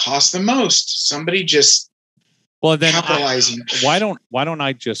costs the most. Somebody just capitalizing. Why don't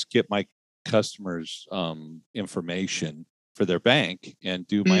I just get my customers' information for their bank and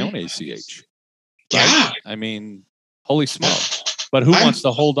do my own ACH? Right? Yeah. I mean, holy smoke. But who wants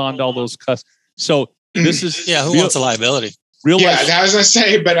to hold on to all those So this is who wants a liability? That was gonna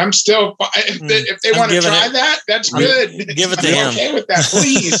say, but I'm still. If they want to try that, that's good. Give it to him. Okay with that,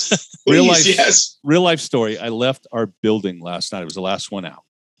 please. Real life story. I left our building last night. It was the last one out.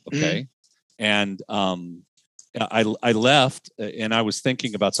 Okay, and I left, and I was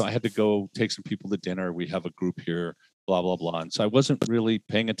thinking about. So I had to go take some people to dinner. We have a group here. Blah blah blah. And so I wasn't really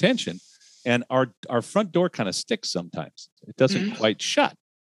paying attention. And our front door kind of sticks sometimes. It doesn't quite shut.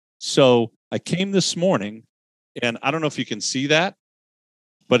 So I came this morning. And I don't know if you can see that,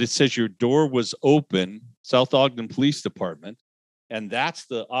 but it says your door was open, South Ogden Police Department, and that's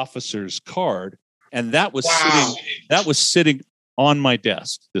the officer's card. And that was sitting on my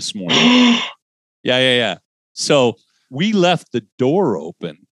desk this morning. Yeah. So we left the door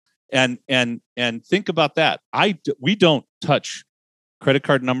open, and think about that. We don't touch credit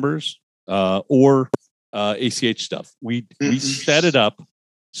card numbers or ACH stuff. We set it up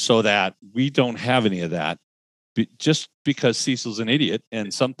so that we don't have any of that. Just because Cecil's an idiot,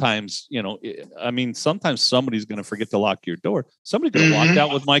 and sometimes, sometimes somebody's going to forget to lock your door. Somebody could have walked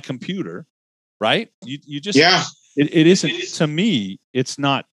out with my computer, right? You just, it isn't, to me, it's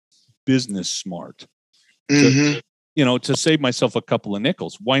not business smart. To save myself a couple of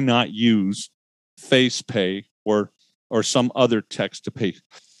nickels, why not use FacePay or some other text to pay?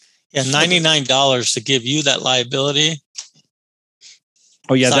 Yeah, $99 to give you that liability.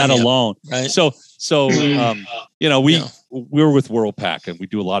 Oh yeah, that alone. Right. So we're with WorldPac, and we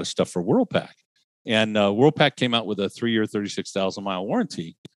do a lot of stuff for WorldPac. And WorldPac came out with a 3-year, 36,000 mile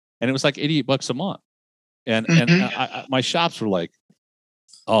warranty, and it was like $88 a month. And my shops were like,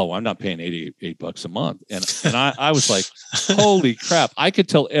 "Oh, I'm not paying $88 a month." And I was like, "Holy crap!" I could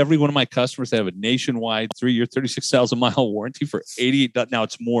tell every one of my customers they have a nationwide 3-year, 36,000 mile warranty for $88. Now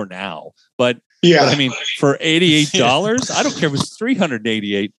it's more now, but I mean, for $88, I don't care if it's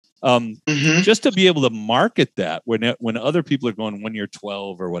 $388. Just to be able to market that when other people are going 1 year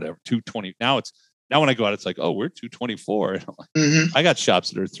 12 or whatever, 220. Now when I go out, it's like, oh, we're 224. And I'm like, I got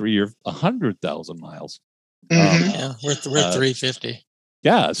shops that are 3 year 100,000 miles. We're 350.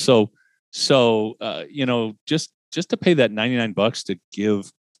 Yeah. So just to pay that $99 to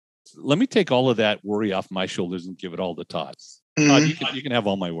give, let me take all of that worry off my shoulders and give it all to Todd. Todd, you can have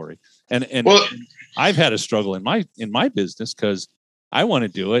all my worry. And I've had a struggle in my business because I want to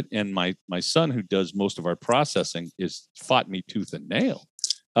do it, and my son, who does most of our processing, is fought me tooth and nail.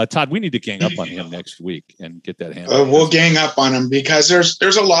 Todd, we need to gang up on him next week and get that handled. We'll gang up on him because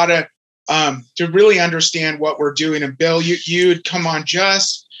there's a lot of to really understand what we're doing. And Bill, you'd come on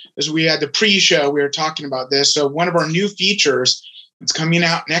just as we had the pre-show. We were talking about this. So one of our new features that's coming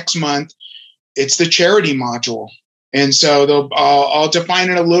out next month, it's the charity module. And so I'll define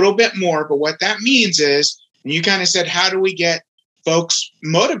it a little bit more. But what that means is, and you kind of said, how do we get folks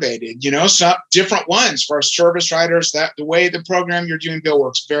motivated? Some different ones for our service writers. That the way the program you're doing, Bill,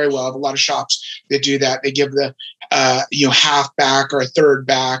 works very well. I have a lot of shops that do that. They give the half back or a third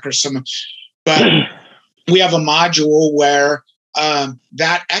back or some. But we have a module where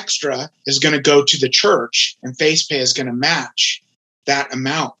that extra is going to go to the church, and FacePay is going to match that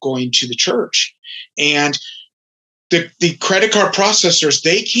amount going to the church. And the credit card processors,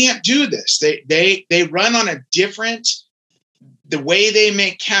 they can't do this. They run on a different. The way they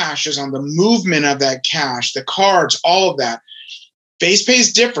make cash is on the movement of that cash, the cards, all of that. FacePay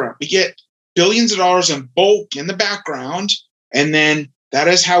is different. We get billions of dollars in bulk in the background, and then that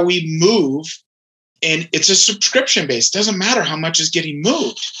is how we move. And it's a subscription base. It doesn't matter how much is getting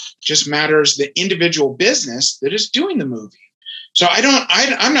moved. It just matters the individual business that is doing the moving. So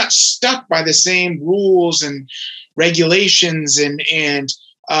I'm not stuck by the same rules and regulations and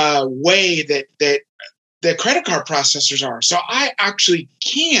way that the credit card processors are. So I actually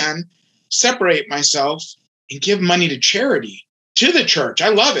can separate myself and give money to charity, to the church. I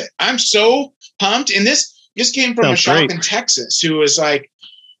love it. I'm so pumped. And this came from a shop in Texas who was like,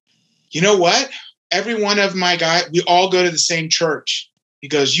 you know what? Every one of my guys, we all go to the same church. He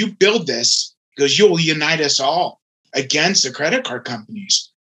goes, you build this because you'll unite us all against the credit card companies.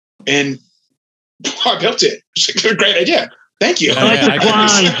 And I built it. It's a great idea. Thank you.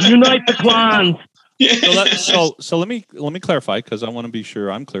 Unite the clans. So let me clarify, because I want to be sure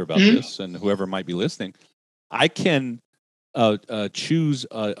I'm clear about this, and whoever might be listening. I can choose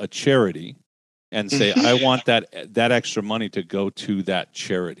a charity and say, I want that extra money to go to that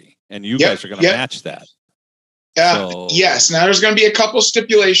charity. And you Yep, guys are going to yep. match that. Yes. Now there's going to be a couple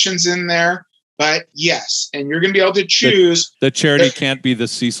stipulations in there, but yes. And you're going to be able to choose. The charity can't be the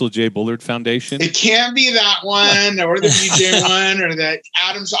Cecil J. Bullard Foundation. It can't be that one or the BJ one or the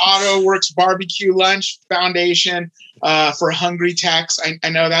Adams Auto Works Barbecue Lunch Foundation for Hungry Techs. I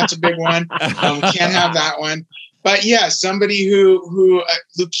know that's a big one. We can't have that one. But yeah, somebody who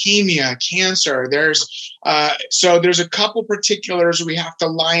leukemia, cancer. So there's a couple particulars we have to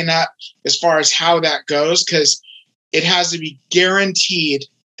line up as far as how that goes, because it has to be guaranteed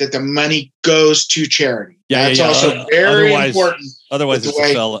that the money goes to charity. Yeah, that's also very important. Otherwise,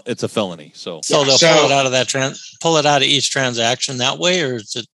 it's a felony. So they'll pull it out of pull it out of each transaction that way, or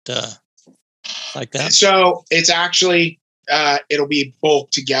is it like that? So it's actually. It'll be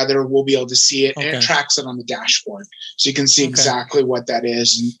bulked together. We'll be able to see it, and it tracks it on the dashboard, so you can see exactly what that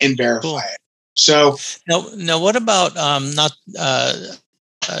is and verify it. So now, what about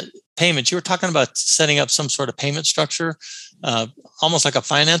payments? You were talking about setting up some sort of payment structure, almost like a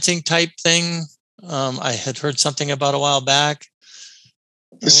financing type thing. I had heard something about a while back.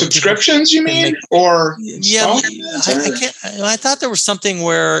 The subscriptions, you mean, or I thought there was something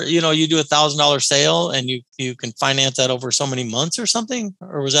where you do $1,000 sale and you can finance that over so many months or something,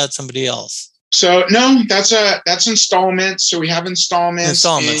 or was that somebody else? So no, that's installments. So we have installments.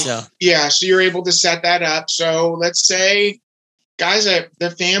 Yeah. So you're able to set that up. So let's say, guys,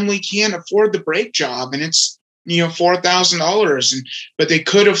 the family can't afford the brake job, and it's $4,000, but they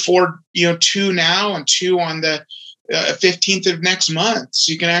could afford 2 now and 2 on the 15th of next month. So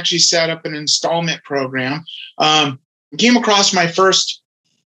you can actually set up an installment program. Came across my first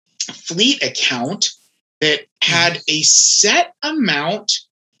fleet account that had a set amount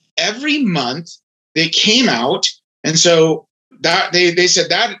every month that came out. And so that they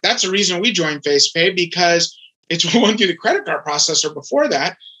said that's the reason we joined FacePay, because it's going through the credit card processor before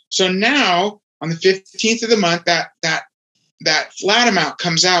that. So now on the 15th of the month, that flat amount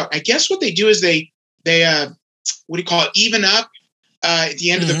comes out. I guess what they do is they what do you call it? Even up at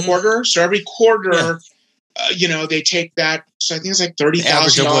the end of the quarter. So every quarter, they take that. So I think it's like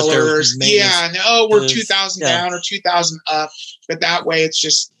 $30,000. Yeah. No, we're 2,000 down or 2,000 up. But that way, it's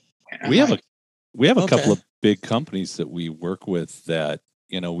just we have a couple of big companies that we work with that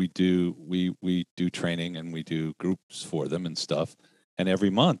we do training and we do groups for them and stuff. And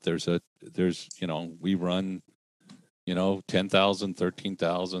every month we run 10,000,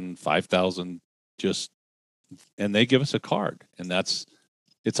 13,000, 5,000 and they give us a card, and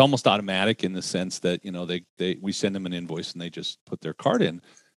it's almost automatic in the sense that we send them an invoice and they just put their card in,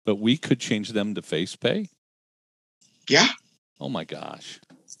 but we could change them to FacePay. Yeah. Oh my gosh.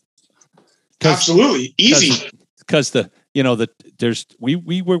 Absolutely easy. Because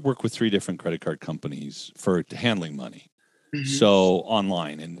we work with 3 different credit card companies for handling money. Mm-hmm. So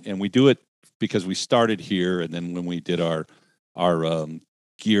online, and we do it because we started here, and then when we did our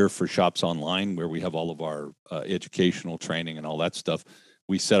gear for shops online, where we have all of our educational training and all that stuff,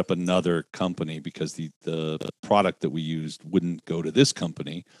 we set up another company because the product that we used wouldn't go to this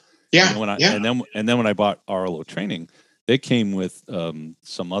company. Yeah. And then when I bought RLO Training, they came with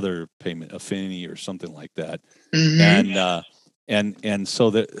some other payment, Affinity or something like that. Mm-hmm. And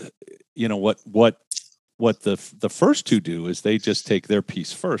so that what the first 2 do is they just take their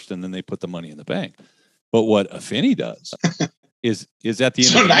piece first and then they put the money in the bank. But what Affinity does is at the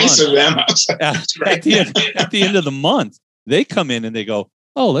end of the nice month, of them. at the end of the month, they come in and they go,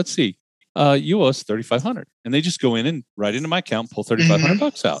 oh, let's see, you owe us $3,500, and they just go in and right into my account, pull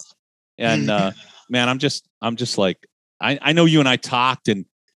 $3,500 out. And man, I'm just like, I know you and I talked, and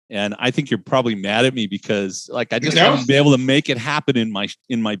I think you're probably mad at me because I just haven't been able to make it happen in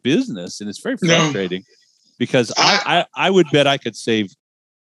my business, and it's very frustrating because I would bet I could save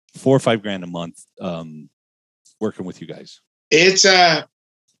 $4 or $5 grand a month working with you guys. It's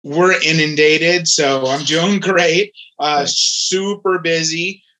we're inundated, so I'm doing great. Super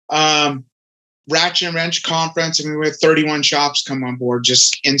busy. Ratchet and Wrench conference. I mean, we had 31 shops come on board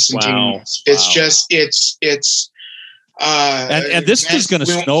just instantaneous. Wow. It's and this is going to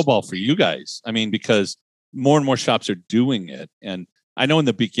snowball for you guys. I mean, because more and more shops are doing it, and I know in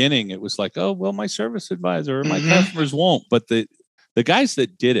the beginning it was like, oh well, my service advisor or my customers won't, but the guys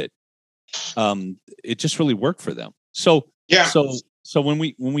that did it, it just really worked for them. So yeah. So when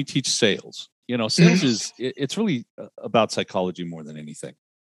we teach sales, sales is it's really about psychology more than anything.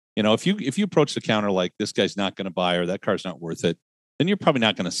 If you approach the counter like this guy's not going to buy or that car's not worth it, then you're probably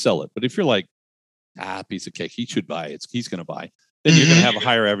not going to sell it. But if you're like, piece of cake, he should buy it, he's going to buy, then you're going to have a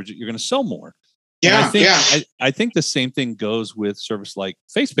higher average. You're going to sell more. Yeah. I think the same thing goes with service like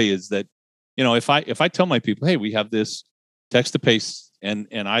FacePay, is that if I tell my people, hey, we have this text to pay, and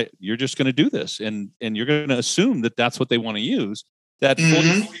you're just going to do this, and you're going to assume that that's what they want to use, that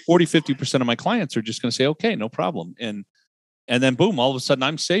 40-50% of my clients are just going to say, okay, no problem. And then boom, all of a sudden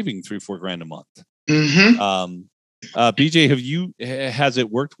I'm saving $3-4 a month. BJ, has it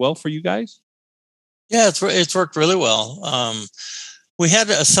worked well for you guys? Yeah, it's worked really well. We had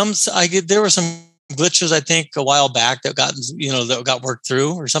there were some glitches, I think, a while back that got worked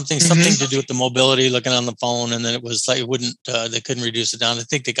through or something to do with the mobility, looking on the phone, and then it was like they couldn't reduce it down. I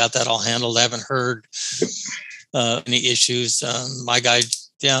think they got that all handled. I haven't heard any issues. My guy,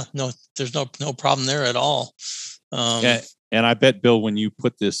 there's no problem there at all. And I bet, Bill, when you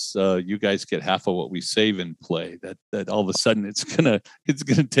put this, you guys get half of what we save in play. That all of a sudden it's gonna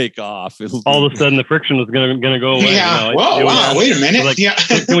take off. All of a sudden the friction was gonna go away. Yeah. Wow. Wait a minute. Like,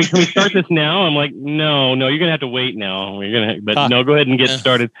 can we start this now? I'm like, no, you're gonna have to wait now. No, go ahead and get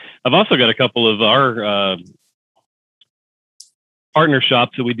started. I've also got a couple of our partner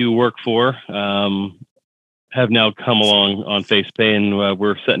shops that we do work for have now come along on FacePay, and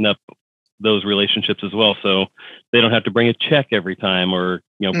we're setting up those relationships as well, so they don't have to bring a check every time or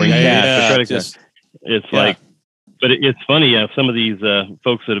bring cash or credit card. It's like, but it's funny. Some of these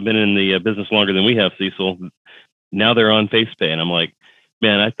folks that have been in the business longer than we have, Cecil, now they're on FacePay, and I'm like,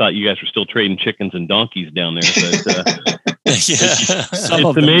 man, I thought you guys were still trading chickens and donkeys down there. But some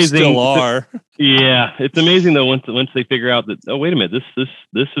of them amazing. Still are. Yeah, it's amazing though once they figure out that, oh, wait a minute,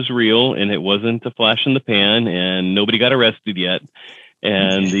 this is real, and it wasn't a flash in the pan, and nobody got arrested yet.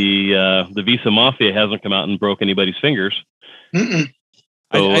 And the Visa Mafia hasn't come out and broke anybody's fingers.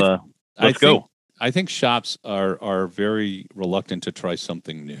 So let's go. I think shops are very reluctant to try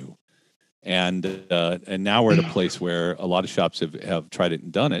something new, and now we're at a place where a lot of shops have tried it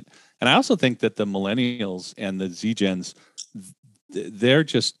and done it. And I also think that the millennials and the Z-Gens, they're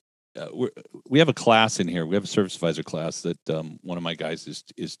just we have a class in here. We have a service advisor class that one of my guys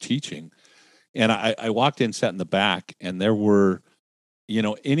is teaching, and I walked in, sat in the back, and there were,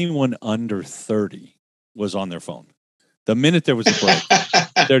 anyone under 30 was on their phone. The minute there was a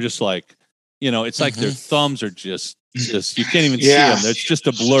break, they're just like, it's like their thumbs are just you can't even see them. It's just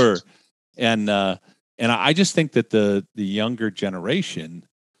a blur. And I just think that the younger generation,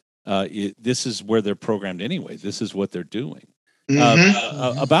 this is where they're programmed anyway. This is what they're doing.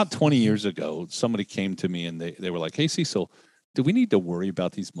 About 20 years ago, somebody came to me and they were like, hey, Cecil, do we need to worry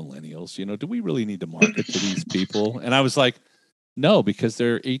about these millennials? Do we really need to market to these people? And I was like, no, because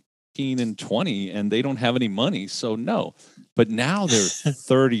they're 18 and 20 and they don't have any money. So no, but now they're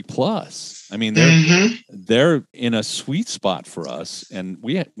 30 plus. I mean, they're in a sweet spot for us, and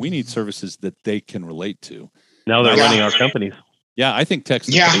we need services that they can relate to. Now they're running our companies. Yeah. I think text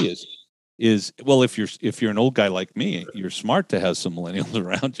to pay is well, if you're an old guy like me, you're smart to have some millennials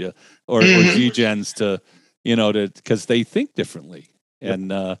around you or G-Gens because they think differently. And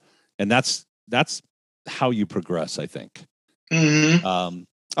that's how you progress, I think. All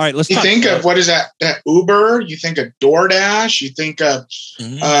right, let's think of what is that Uber, you think of DoorDash, you think of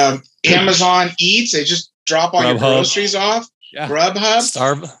Amazon Eats, they just drop all your groceries off. Grubhub,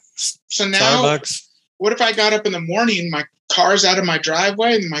 so now Starbucks. What if I got up in the morning, my car's out of my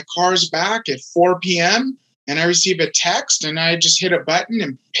driveway and my car's back at 4 p.m. and I receive a text and I just hit a button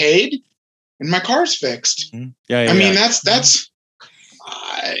and paid and my car's fixed. I mean, that's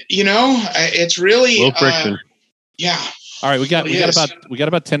it's really low friction. All right, we got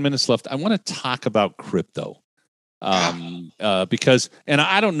about 10 minutes left. I want to talk about crypto, because, and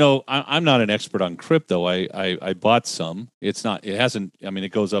I don't know, I'm not an expert on crypto. I bought some.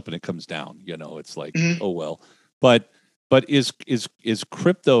 It goes up and it comes down. It's like, oh well. But is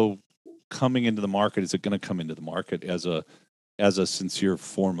crypto coming into the market? Is it going to come into the market as a sincere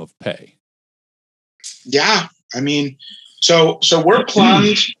form of pay? Yeah, I mean, so we're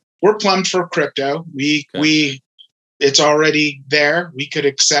plumbed. We're plumbed for crypto. It's already there. We could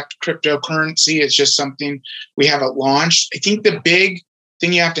accept cryptocurrency. It's just something we haven't launched. I think the big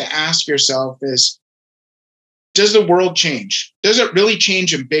thing you have to ask yourself is, does the world change? Does it really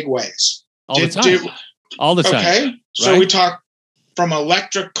change in big ways? All the time. Okay. So we talk from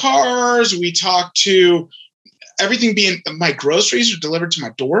electric cars. We talk to everything my groceries are delivered to my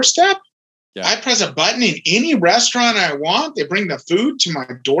doorstep. Yeah. I press a button in any restaurant I want. They bring the food to my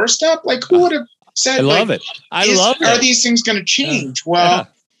doorstep. Like, who would have said, I love it. Are these things going to change? Well,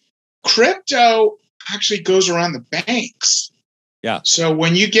 crypto actually goes around the banks. Yeah. So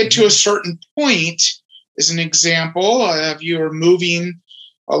when you get to a certain point, as an example, if you are moving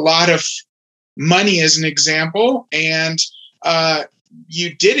a lot of money as an example, and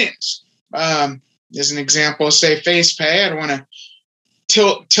you didn't, as an example, say FacePay, I don't want to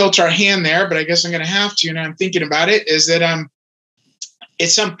tilt our hand there, but I guess I'm going to have to, and I'm thinking about it, is that at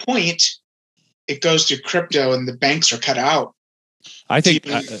some point it goes to crypto and the banks are cut out. I think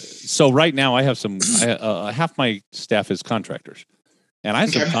so. Right now, I have half my staff is contractors, and I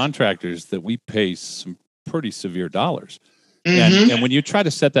have some contractors that we pay some pretty severe dollars. And when you try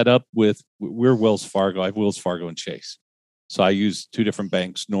to set that up we're Wells Fargo. I have Wells Fargo and Chase, so I use two different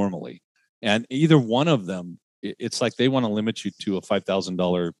banks normally, and either one of them, it's like they want to limit you to a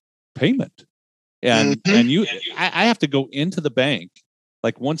 $5,000 payment, and I have to go into the bank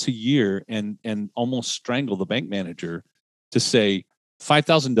like once a year and almost strangle the bank manager to say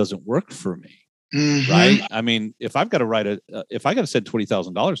 $5,000 doesn't work for me, right? I mean, if I've got to if I got to send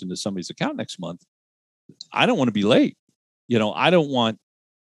 $20,000 into somebody's account next month, I don't want to be late. I don't want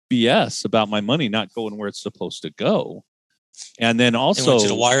BS about my money not going where it's supposed to go. And then also, they want you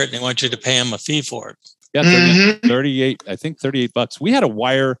to wire it, and they want you to pay them a fee for it. Yeah, 38. I think $38. We had a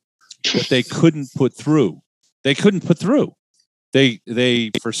wire that they couldn't put through. They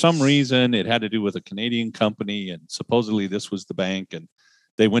for some reason, it had to do with a Canadian company, and supposedly this was the bank. And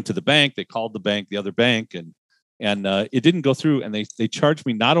they went to the bank. They called the other bank, and it didn't go through. And they charged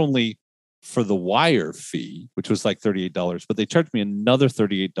me not only for the wire fee, which was like $38, but they charged me another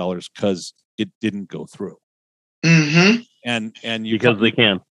 $38 because it didn't go through. And you because they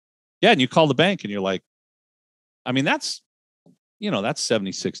can. Yeah, and you call the bank, and you're like, I mean, that's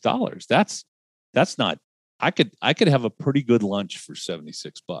 $76. That's not. I could have a pretty good lunch for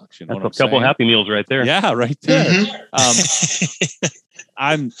 $76. You know, that's a couple Happy Meals right there. Yeah, right there.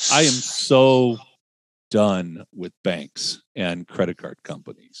 I am so done with banks and credit card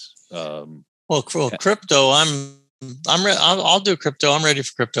companies. Crypto. I'll do crypto. I'm ready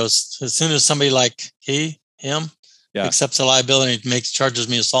for crypto as soon as somebody like him accepts a liability and charges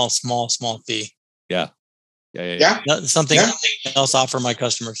me a small fee. Yeah. Something else offer my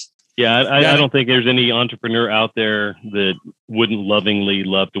customers. Yeah, I don't think there's any entrepreneur out there that wouldn't lovingly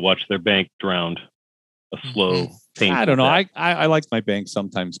love to watch their bank drowned a slow pain. I don't know. I like my bank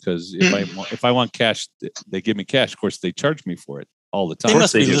sometimes because if I want cash, they give me cash. Of course, they charge me for it all the time. They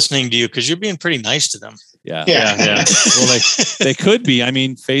must be listening to you because you're being pretty nice to them. Yeah. Well, they could be. I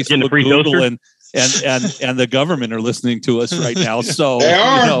mean, Facebook, Google, and the government are listening to us right now. So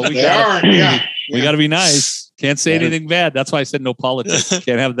they are. We got to be nice. Can't say anything bad. That's why I said no politics.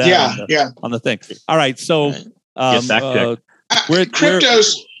 Can't have that on the thing. All right. So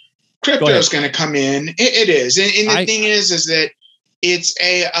crypto's going to come in. It is. And the thing is that it's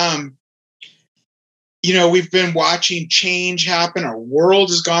we've been watching change happen. Our world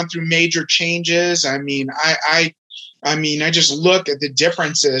has gone through major changes. I mean, I just look at the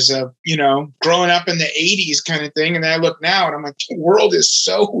differences of, growing up in the 80s kind of thing. And then I look now and I'm like, the world is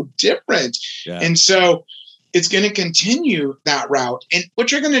so different. Yeah. And so it's going to continue that route. And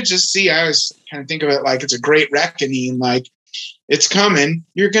what you're going to just see, I always kind of think of it like it's a great reckoning, like it's coming.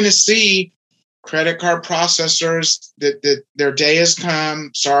 You're going to see credit card processors that their day has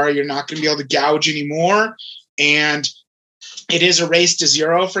come. Sorry, you're not going to be able to gouge anymore. And it is a race to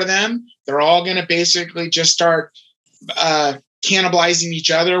zero for them. They're all going to basically just start cannibalizing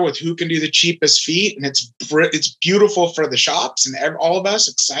each other with who can do the cheapest fee. And it's beautiful for the shops and all of us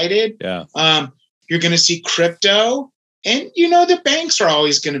excited. Yeah. You're going to see crypto, and the banks are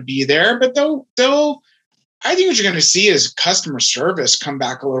always going to be there, but they'll. I think what you're going to see is customer service come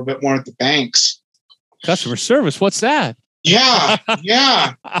back a little bit more at the banks. Customer service, what's that? Yeah.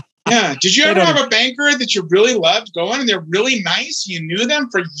 Did you ever have a banker that you really loved going, and they're really nice? You knew them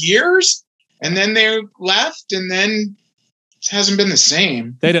for years, and then they left, and then it hasn't been the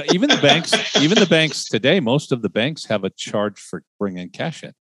same. They don't. Even the banks today. Most of the banks have a charge for bringing cash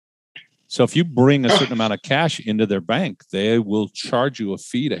in. So if you bring a certain amount of cash into their bank, they will charge you a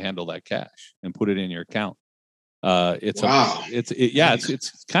fee to handle that cash and put it in your account. It's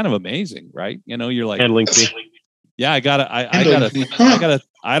kind of amazing, right? You're like handling fee. Yeah, I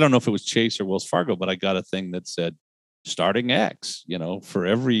don't know if it was Chase or Wells Fargo, but I got a thing that said starting X, for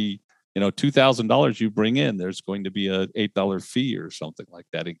every, $2,000 you bring in, there's going to be a $8 fee or something like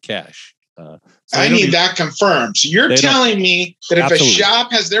that in cash. So I need that confirmed. So you're telling me that if a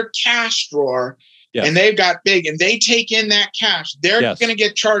shop has their cash drawer and they've got big and they take in that cash, they're going to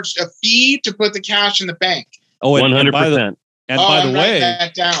get charged a fee to put the cash in the bank. Oh, 100%. And by the way,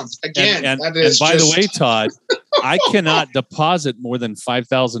 that down again. And by the way, Todd, I cannot deposit more than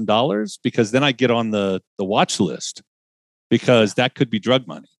 $5,000 because then I get on the watch list because that could be drug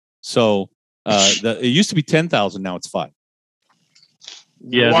money. So it used to be 10,000, now it's 5.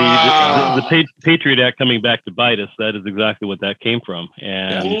 Yeah, wow. the Patriot Act coming back to bite us. That is exactly what that came from.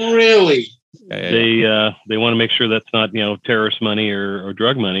 And really, They want to make sure that's not, terrorist money or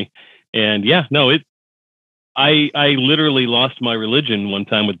drug money. And I literally lost my religion one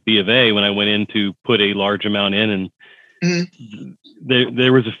time with B of A when I went in to put a large amount in, and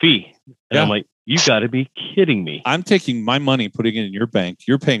there was a fee. And I'm like, you got to be kidding me. I'm taking my money, putting it in your bank.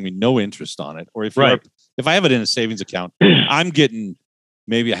 You're paying me no interest on it. Or if I have it in a savings account, I'm getting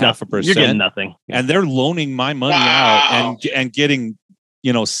maybe a 0.5%. You're getting nothing. And they're loaning my money out and getting,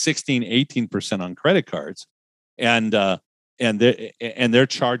 16, 18% on credit cards. And they're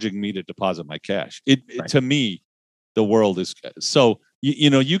charging me to deposit my cash. To me, the world is so,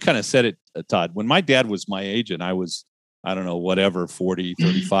 you kind of said it, Todd. When my dad was my age and I was, I don't know, whatever, 40,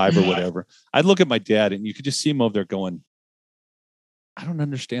 35 or whatever, I'd look at my dad and you could just see him over there going, I don't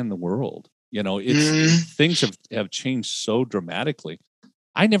understand the world. Things have changed so dramatically.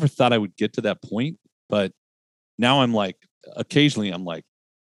 I never thought I would get to that point, but now I'm like, occasionally I'm like,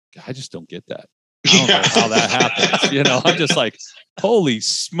 I just don't get that. I don't know how that happens. I'm just like, holy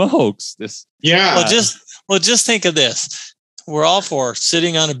smokes. This. Yeah. Well, just think of this. We're all for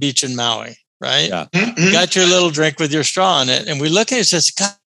sitting on a beach in Maui, right? Yeah. You got your little drink with your straw in it. And we look at it and says,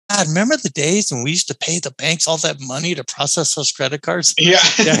 God, remember the days when we used to pay the banks all that money to process those credit cards? Yeah.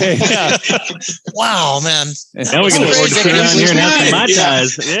 Wow, man. Now we can afford to sit around here and have some Mai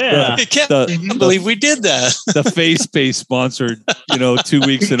Tais. Yeah. I can't believe we did that. The Face Base sponsored, 2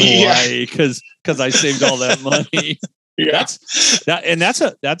 weeks in Hawaii because I saved all that money. Yeah.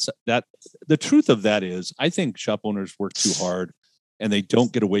 The truth of that is, I think shop owners work too hard and they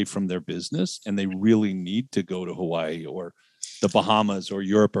don't get away from their business, and they really need to go to Hawaii or the Bahamas or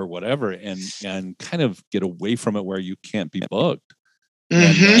Europe or whatever, and kind of get away from it where you can't be bugged.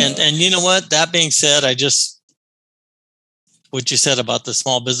 And you know what? That being said, what you said about the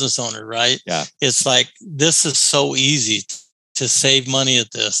small business owner, right? Yeah. It's like, this is so easy to save money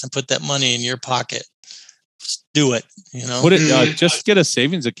at this and put that money in your pocket. Just do it, Put it, just get a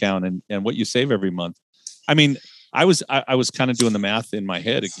savings account and what you save every month. I mean, I was kind of doing the math in my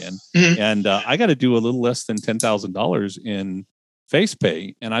head again, and I got to do a little less than $10,000 in Face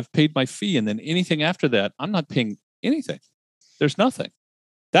Pay, and I've paid my fee, and then anything after that, I'm not paying anything. There's nothing.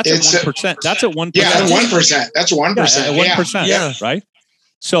 That's at 1%. That's at 1%. Yeah, 1%. That's 1%. Yeah, 1%. Yeah, right.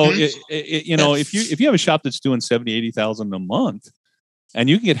 So if you have a shop that's doing $70,000-$80,000 a month, and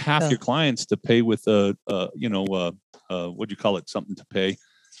you can get half your clients to pay with what do you call it? Something to pay.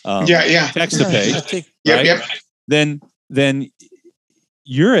 Text to pay. Yep. Then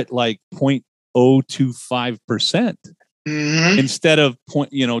you're at like 0.025% instead of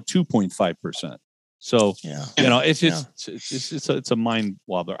 2.5%. So it's a mind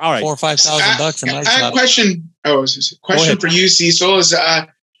wobbler. All right, $4,000 or $5,000 in my shop. I have a question. Question for you, Cecil, is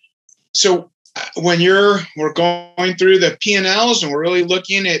so when we're going through the P&Ls and we're really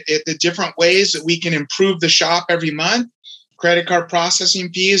looking at the different ways that we can improve the shop every month. Credit card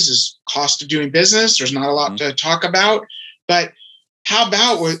processing fees is cost of doing business. There's not a lot to talk about, but how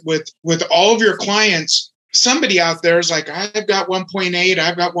about with all of your clients, somebody out there is like, I've got 1.8,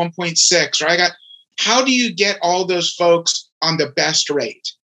 I've got 1.6, or how do you get all those folks on the best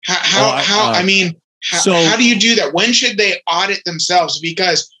rate? How do you do that? When should they audit themselves?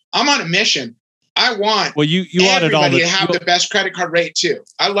 Because I'm on a mission. I want you audit all to have the best credit card rate too.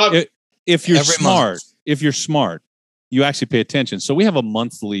 I love it. If you're smart, you actually pay attention. So we have a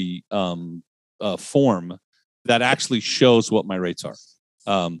monthly form that actually shows what my rates are.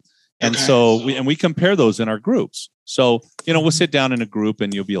 So we compare those in our groups. So, we'll sit down in a group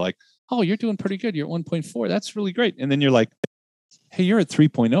and you'll be like, oh, you're doing pretty good. You're at 1.4. That's really great. And then you're like, hey, you're at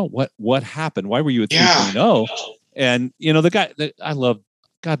 3.0. What happened? Why were you at 3.0? And, the guy that I love,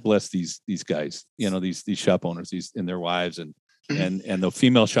 God bless these guys, these shop owners, and their wives and the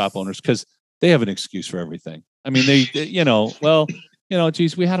female shop owners, because they have an excuse for everything. I mean, geez,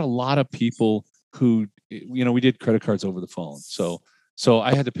 we had a lot of people who, we did credit cards over the phone. So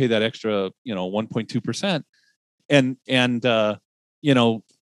I had to pay that extra, 1.2%.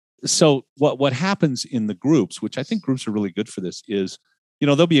 So what happens in the groups, which I think groups are really good for this, is,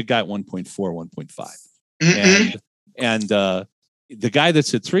 there'll be a guy at 1.4, 1.5. And the guy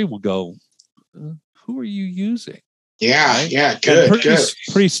that's at 3 will go, who are you using? Yeah. Right? Yeah. Good.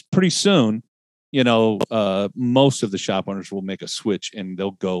 Pretty soon, most of the shop owners will make a switch and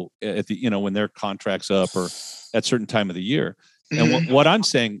they'll go at the, when their contract's up or at certain time of the year. And what I'm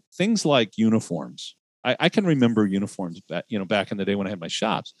saying, things like uniforms, I can remember uniforms back in the day when I had my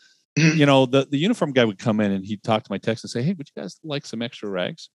shops. The uniform guy would come in and he'd talk to my techs and say, hey, would you guys like some extra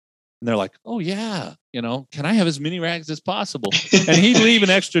rags? And they're like, oh yeah, can I have as many rags as possible? And he'd leave an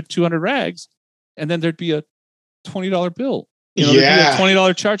extra 200 rags and then there'd be a $20 bill You know, there'd be a Yeah.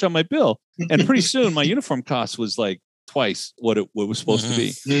 $20 charge on my bill. And pretty soon my uniform cost was like twice what it was supposed to be.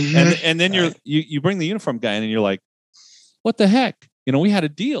 Mhm. And then you bring the uniform guy in and you're like, what the heck? You know, we had a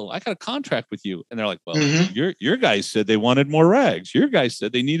deal. I got a contract with you. And they're like, well, Mhm. your guys said they wanted more rags. Your guys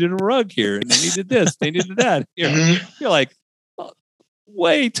said they needed a rug here and they needed this, they needed that. Mhm. You're like, oh,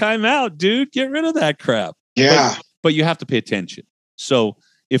 wait, time out, dude. Get rid of that crap. Yeah. But you have to pay attention. So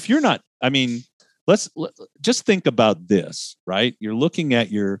if you're not, I mean, let's just think about this, right? You're looking at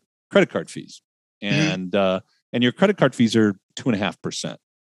your credit card fees, and your credit card fees are 2.5%.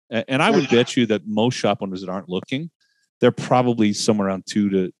 And I would bet you that most shop owners that aren't looking, they're probably somewhere around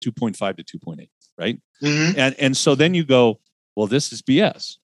 2.5 to 2.8, right? Mhm. And so then you go, well, this is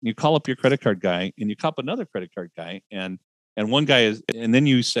BS. You call up your credit card guy, and you call up another credit card guy, and one guy is, and then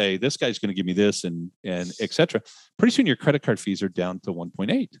you say, this guy's going to give me this, and et cetera. Pretty soon your credit card fees are down to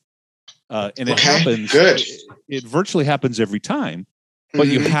 1.8. And it happens. Good. It virtually happens every time, but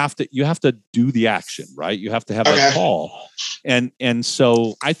you have to do the action, right? You have to have that call. And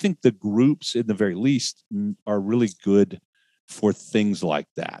so I think the groups, in the very least, are really good for things like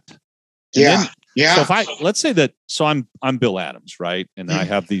that. And Yeah. So let's say that, so I'm Bill Adams, right? And I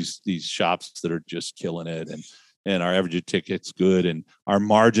have these shops that are just killing it, and our average ticket's good, and our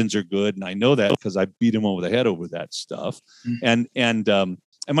margins are good, and I know that because I beat them over the head over that stuff, and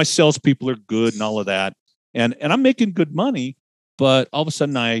my salespeople are good and all of that, and I'm making good money, but all of a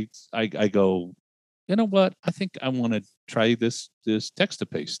sudden I go, you know what? I think I want to try this text to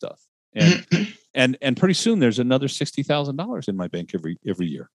pay stuff, and pretty soon there's another $60,000 in my bank every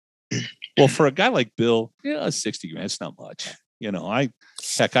year. Well, for a guy like Bill, yeah, 60 grand, it's not much. You know, I'll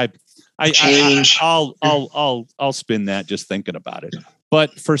spin that just thinking about it.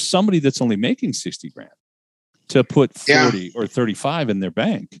 But for somebody that's only making 60 grand to put 40 or 35 in their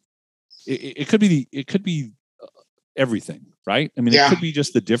bank, it could be everything, right? I mean, it could be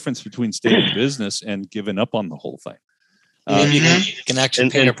just the difference between staying in business and giving up on the whole thing. You can actually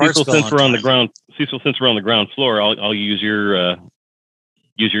pay your parts bill. Since we're on the ground floor, I'll use your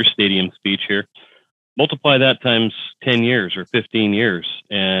stadium speech here. Multiply that times 10 years or 15 years.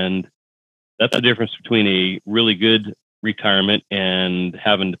 And that's the difference between a really good retirement and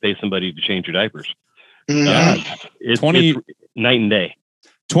having to pay somebody to change your diapers. It's night and day.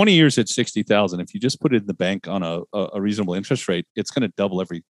 20 years at 60,000. If you just put it in the bank on a reasonable interest rate, it's going to double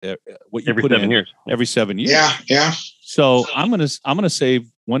every 7 years. Every 7 years. Yeah. So I'm going to save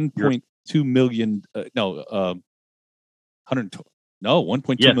 1.2 million.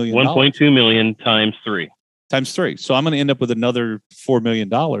 1.2 million. 1.2 million times 3. Times 3. So I'm going to end up with another $4 million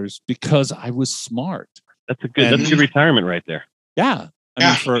because I was smart. That's a good retirement right there. Yeah. I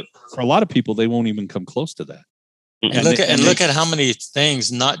mean, for a lot of people, they won't even come close to that. And look at how many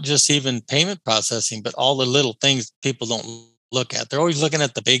things, not just even payment processing, but all the little things people don't look at. They're always looking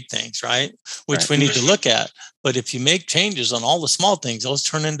at the big things, right? Which we need to look at. But if you make changes on all the small things, those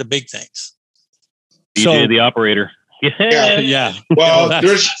turn into big things. DJ the operator. Yeah. Well,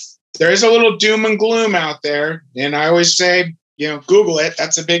 there is a little doom and gloom out there, and I always say, Google it.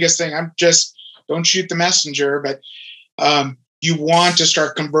 That's the biggest thing. Don't shoot the messenger, but you want to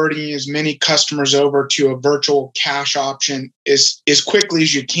start converting as many customers over to a virtual cash option as quickly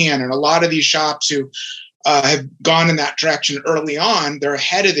as you can. And a lot of these shops who have gone in that direction early on, they're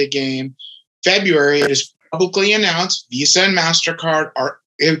ahead of the game. February, it is publicly announced, Visa and MasterCard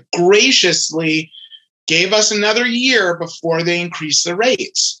graciously gave us another year before they increase the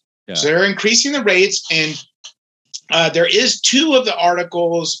rates. Yeah. So they're increasing the rates, and there is 2 of the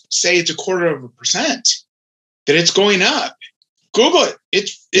articles say it's 0.25% that it's going up. Google it.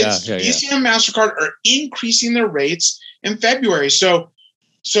 It's Visa and MasterCard are increasing their rates in February. So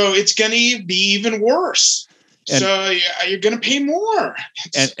it's going to be even worse. So you're going to pay more.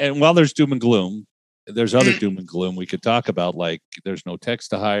 And while there's doom and gloom, there's other doom and gloom we could talk about, like there's no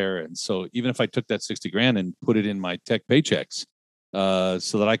text to hire. And so even if I took that 60 grand and put it in my tech paychecks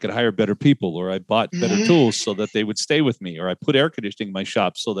so that I could hire better people, or I bought better tools so that they would stay with me, or I put air conditioning in my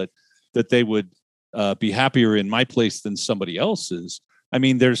shop so that they would be happier in my place than somebody else's. I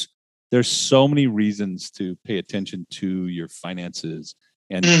mean, there's so many reasons to pay attention to your finances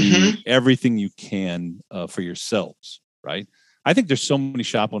and do everything you can for yourselves, right? I think there's so many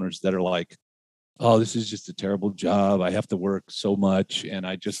shop owners that are like, oh, this is just a terrible job. I have to work so much and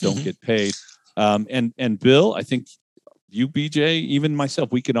I just don't get paid. And Bill, I think you, BJ, even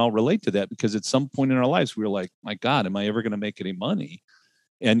myself, we can all relate to that, because at some point in our lives, we were like, my God, am I ever going to make any money?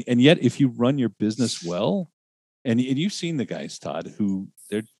 And yet, if you run your business well, and you've seen the guys, Todd, who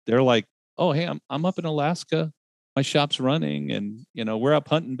they're like, oh, hey, I'm up in Alaska, my shop's running, and we're up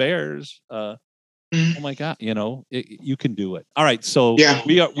hunting bears. Mhm. Oh my God, you can do it. All right. So Yeah.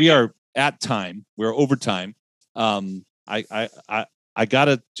 we are at time. We're over time. I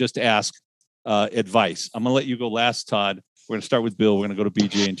gotta just ask advice. I'm gonna let you go last, Todd. We're gonna start with Bill. We're gonna go to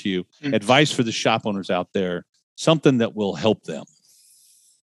BJ and to you. Mhm. Advice for the shop owners out there, something that will help them.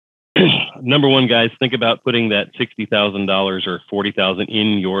 Number one, guys, think about putting that $60,000 or $40,000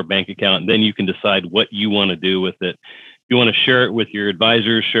 in your bank account. And then you can decide what you want to do with it. You want to share it with your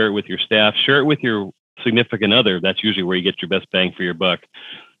advisors, share it with your staff, share it with your significant other. That's usually where you get your best bang for your buck.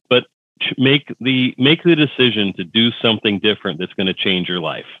 But make the decision to do something different that's going to change your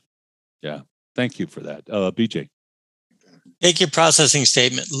life. Yeah. Thank you for that. BJ. Take your processing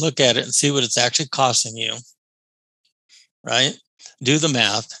statement, look at it and see what it's actually costing you, right? Do the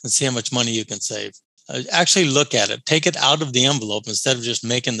math and see how much money you can save. Actually look at it. Take it out of the envelope instead of just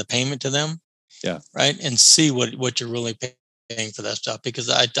making the payment to them. Yeah. Right. And see what you're really paying for that stuff. Because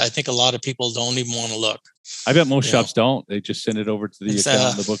I think a lot of people don't even want to look. I bet most shops don't. They just send it over to the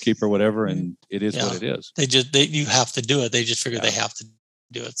account, the bookkeeper, whatever, and it is what it is. You have to do it. They just figure they have to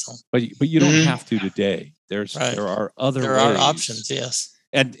do it. So, but you don't have to today. There are other there ways. are options. Yes.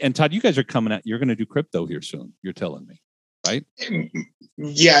 And Todd, you guys are coming out. You're going to do crypto here soon. You're telling me, right?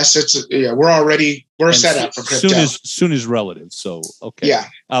 Yes, we're set up for crypto. Soon is relative. So okay. Yeah.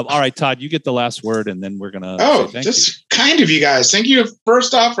 All right, Todd, you get the last word, and then we're gonna. Just kind of you guys. Thank you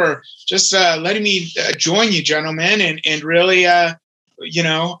first off for just letting me join you, gentlemen, and really, I'm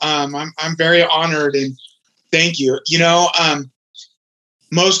very honored and thank you.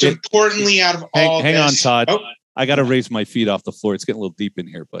 Most importantly, out of all, hang on, Todd. Oh. I got to raise my feet off the floor. It's getting a little deep in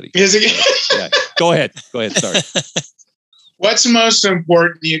here, buddy. Is it? Yeah. Go ahead. Sorry. What's most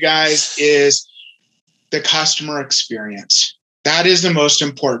important, you guys, is the customer experience. That is the most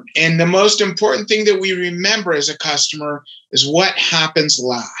important. And the most important thing that we remember as a customer is what happens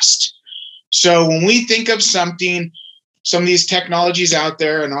last. So when we think of some of these technologies out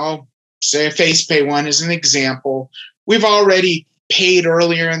there, and I'll say a FacePay one as an example, we've already paid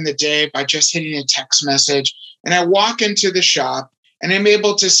earlier in the day by just hitting a text message. And I walk into the shop and I'm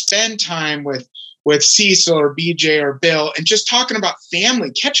able to spend time with Cecil or BJ or Bill and just talking about family,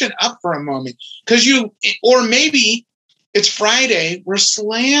 catching up for a moment. Or maybe it's Friday, we're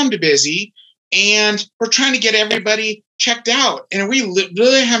slammed busy and we're trying to get everybody checked out. And we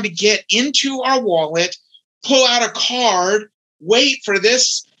really have to get into our wallet, pull out a card, wait for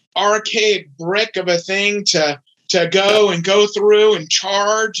this archaic brick of a thing to go through and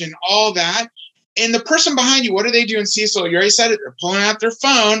charge and all that. And the person behind you, what are they doing, Cecil? You already said it. They're pulling out their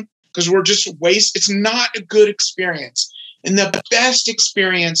phone because we're just it's not a good experience. And the best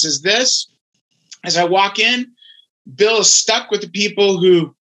experience is this. As I walk in, Bill is stuck with the people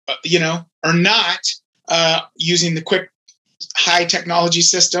who, are not using the quick high technology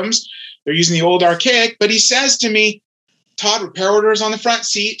systems. They're using the old archaic, but he says to me, Todd, repair order is on the front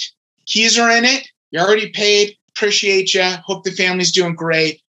seat. Keys are in it. You already paid. Appreciate you. Hope the family's doing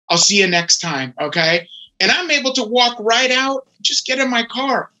great. I'll see you next time. Okay. And I'm able to walk right out, just get in my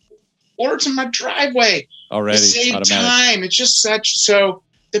car, or it's in my driveway. Already. Save time. It's just so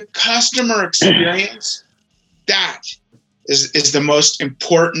the customer experience, that is the most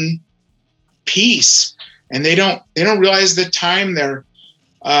important piece. And they don't realize the time they're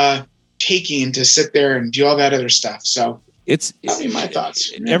taking to sit there and do all that other stuff. So that'd be my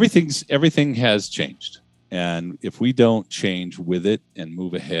thoughts. Everything has changed. And if we don't change with it and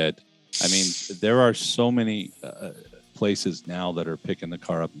move ahead, I mean, there are so many places now that are picking the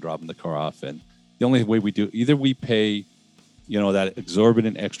car up and dropping the car off. And the only way we do, either we pay, that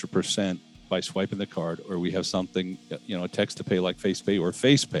exorbitant extra % by swiping the card, or we have something, a text to pay like FacePay or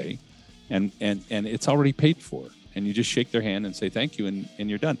FacePay, and it's already paid for. And you just shake their hand and say thank you, and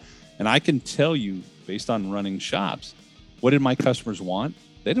you're done. And I can tell you, based on running shops, what did my customers want?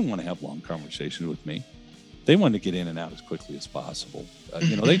 They didn't want to have long conversations with me. They wanted to get in and out as quickly as possible.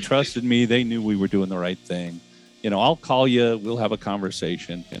 They trusted me. They knew we were doing the right thing. I'll call you. We'll have a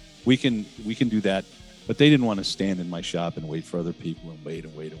conversation. We can do that. But they didn't want to stand in my shop and wait for other people and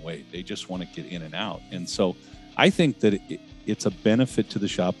wait. They just want to get in and out. And so I think that it's a benefit to the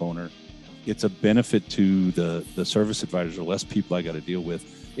shop owner. It's a benefit to the service advisors, or less people I got to deal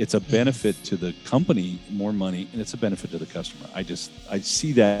with. It's a benefit to the company, more money, and it's a benefit to the customer. I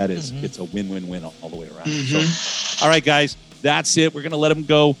see that as it's a win-win-win all the way around. So, all right, guys, that's it. We're going to let them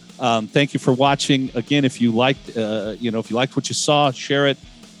go. Thank you for watching. Again, if you liked, what you saw, share it,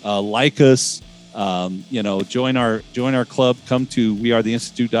 like us, join our club. Come to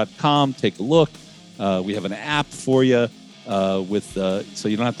wearetheinstitute.com. Take a look. We have an app for you so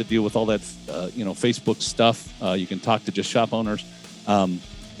you don't have to deal with all that, Facebook stuff. You can talk to just shop owners.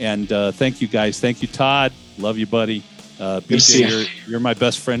 And thank you guys. Thank you, Todd. Love you, buddy. BJ, you're my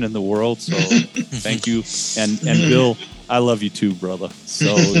best friend in the world. So thank you. And Bill, I love you too, brother.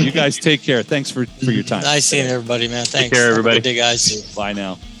 So you guys take care. Thanks for your time. Nice seeing everybody, man. Thanks. Take care, everybody. Have a good day, guys. Bye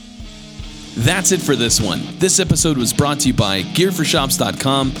now. That's it for this one. This episode was brought to you by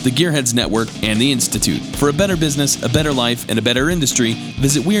GearForShops.com, the Gearheads Network, and the Institute. For a better business, a better life, and a better industry,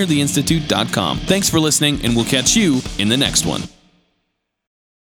 visit WeAreTheInstitute.com. Thanks for listening, and we'll catch you in the next one.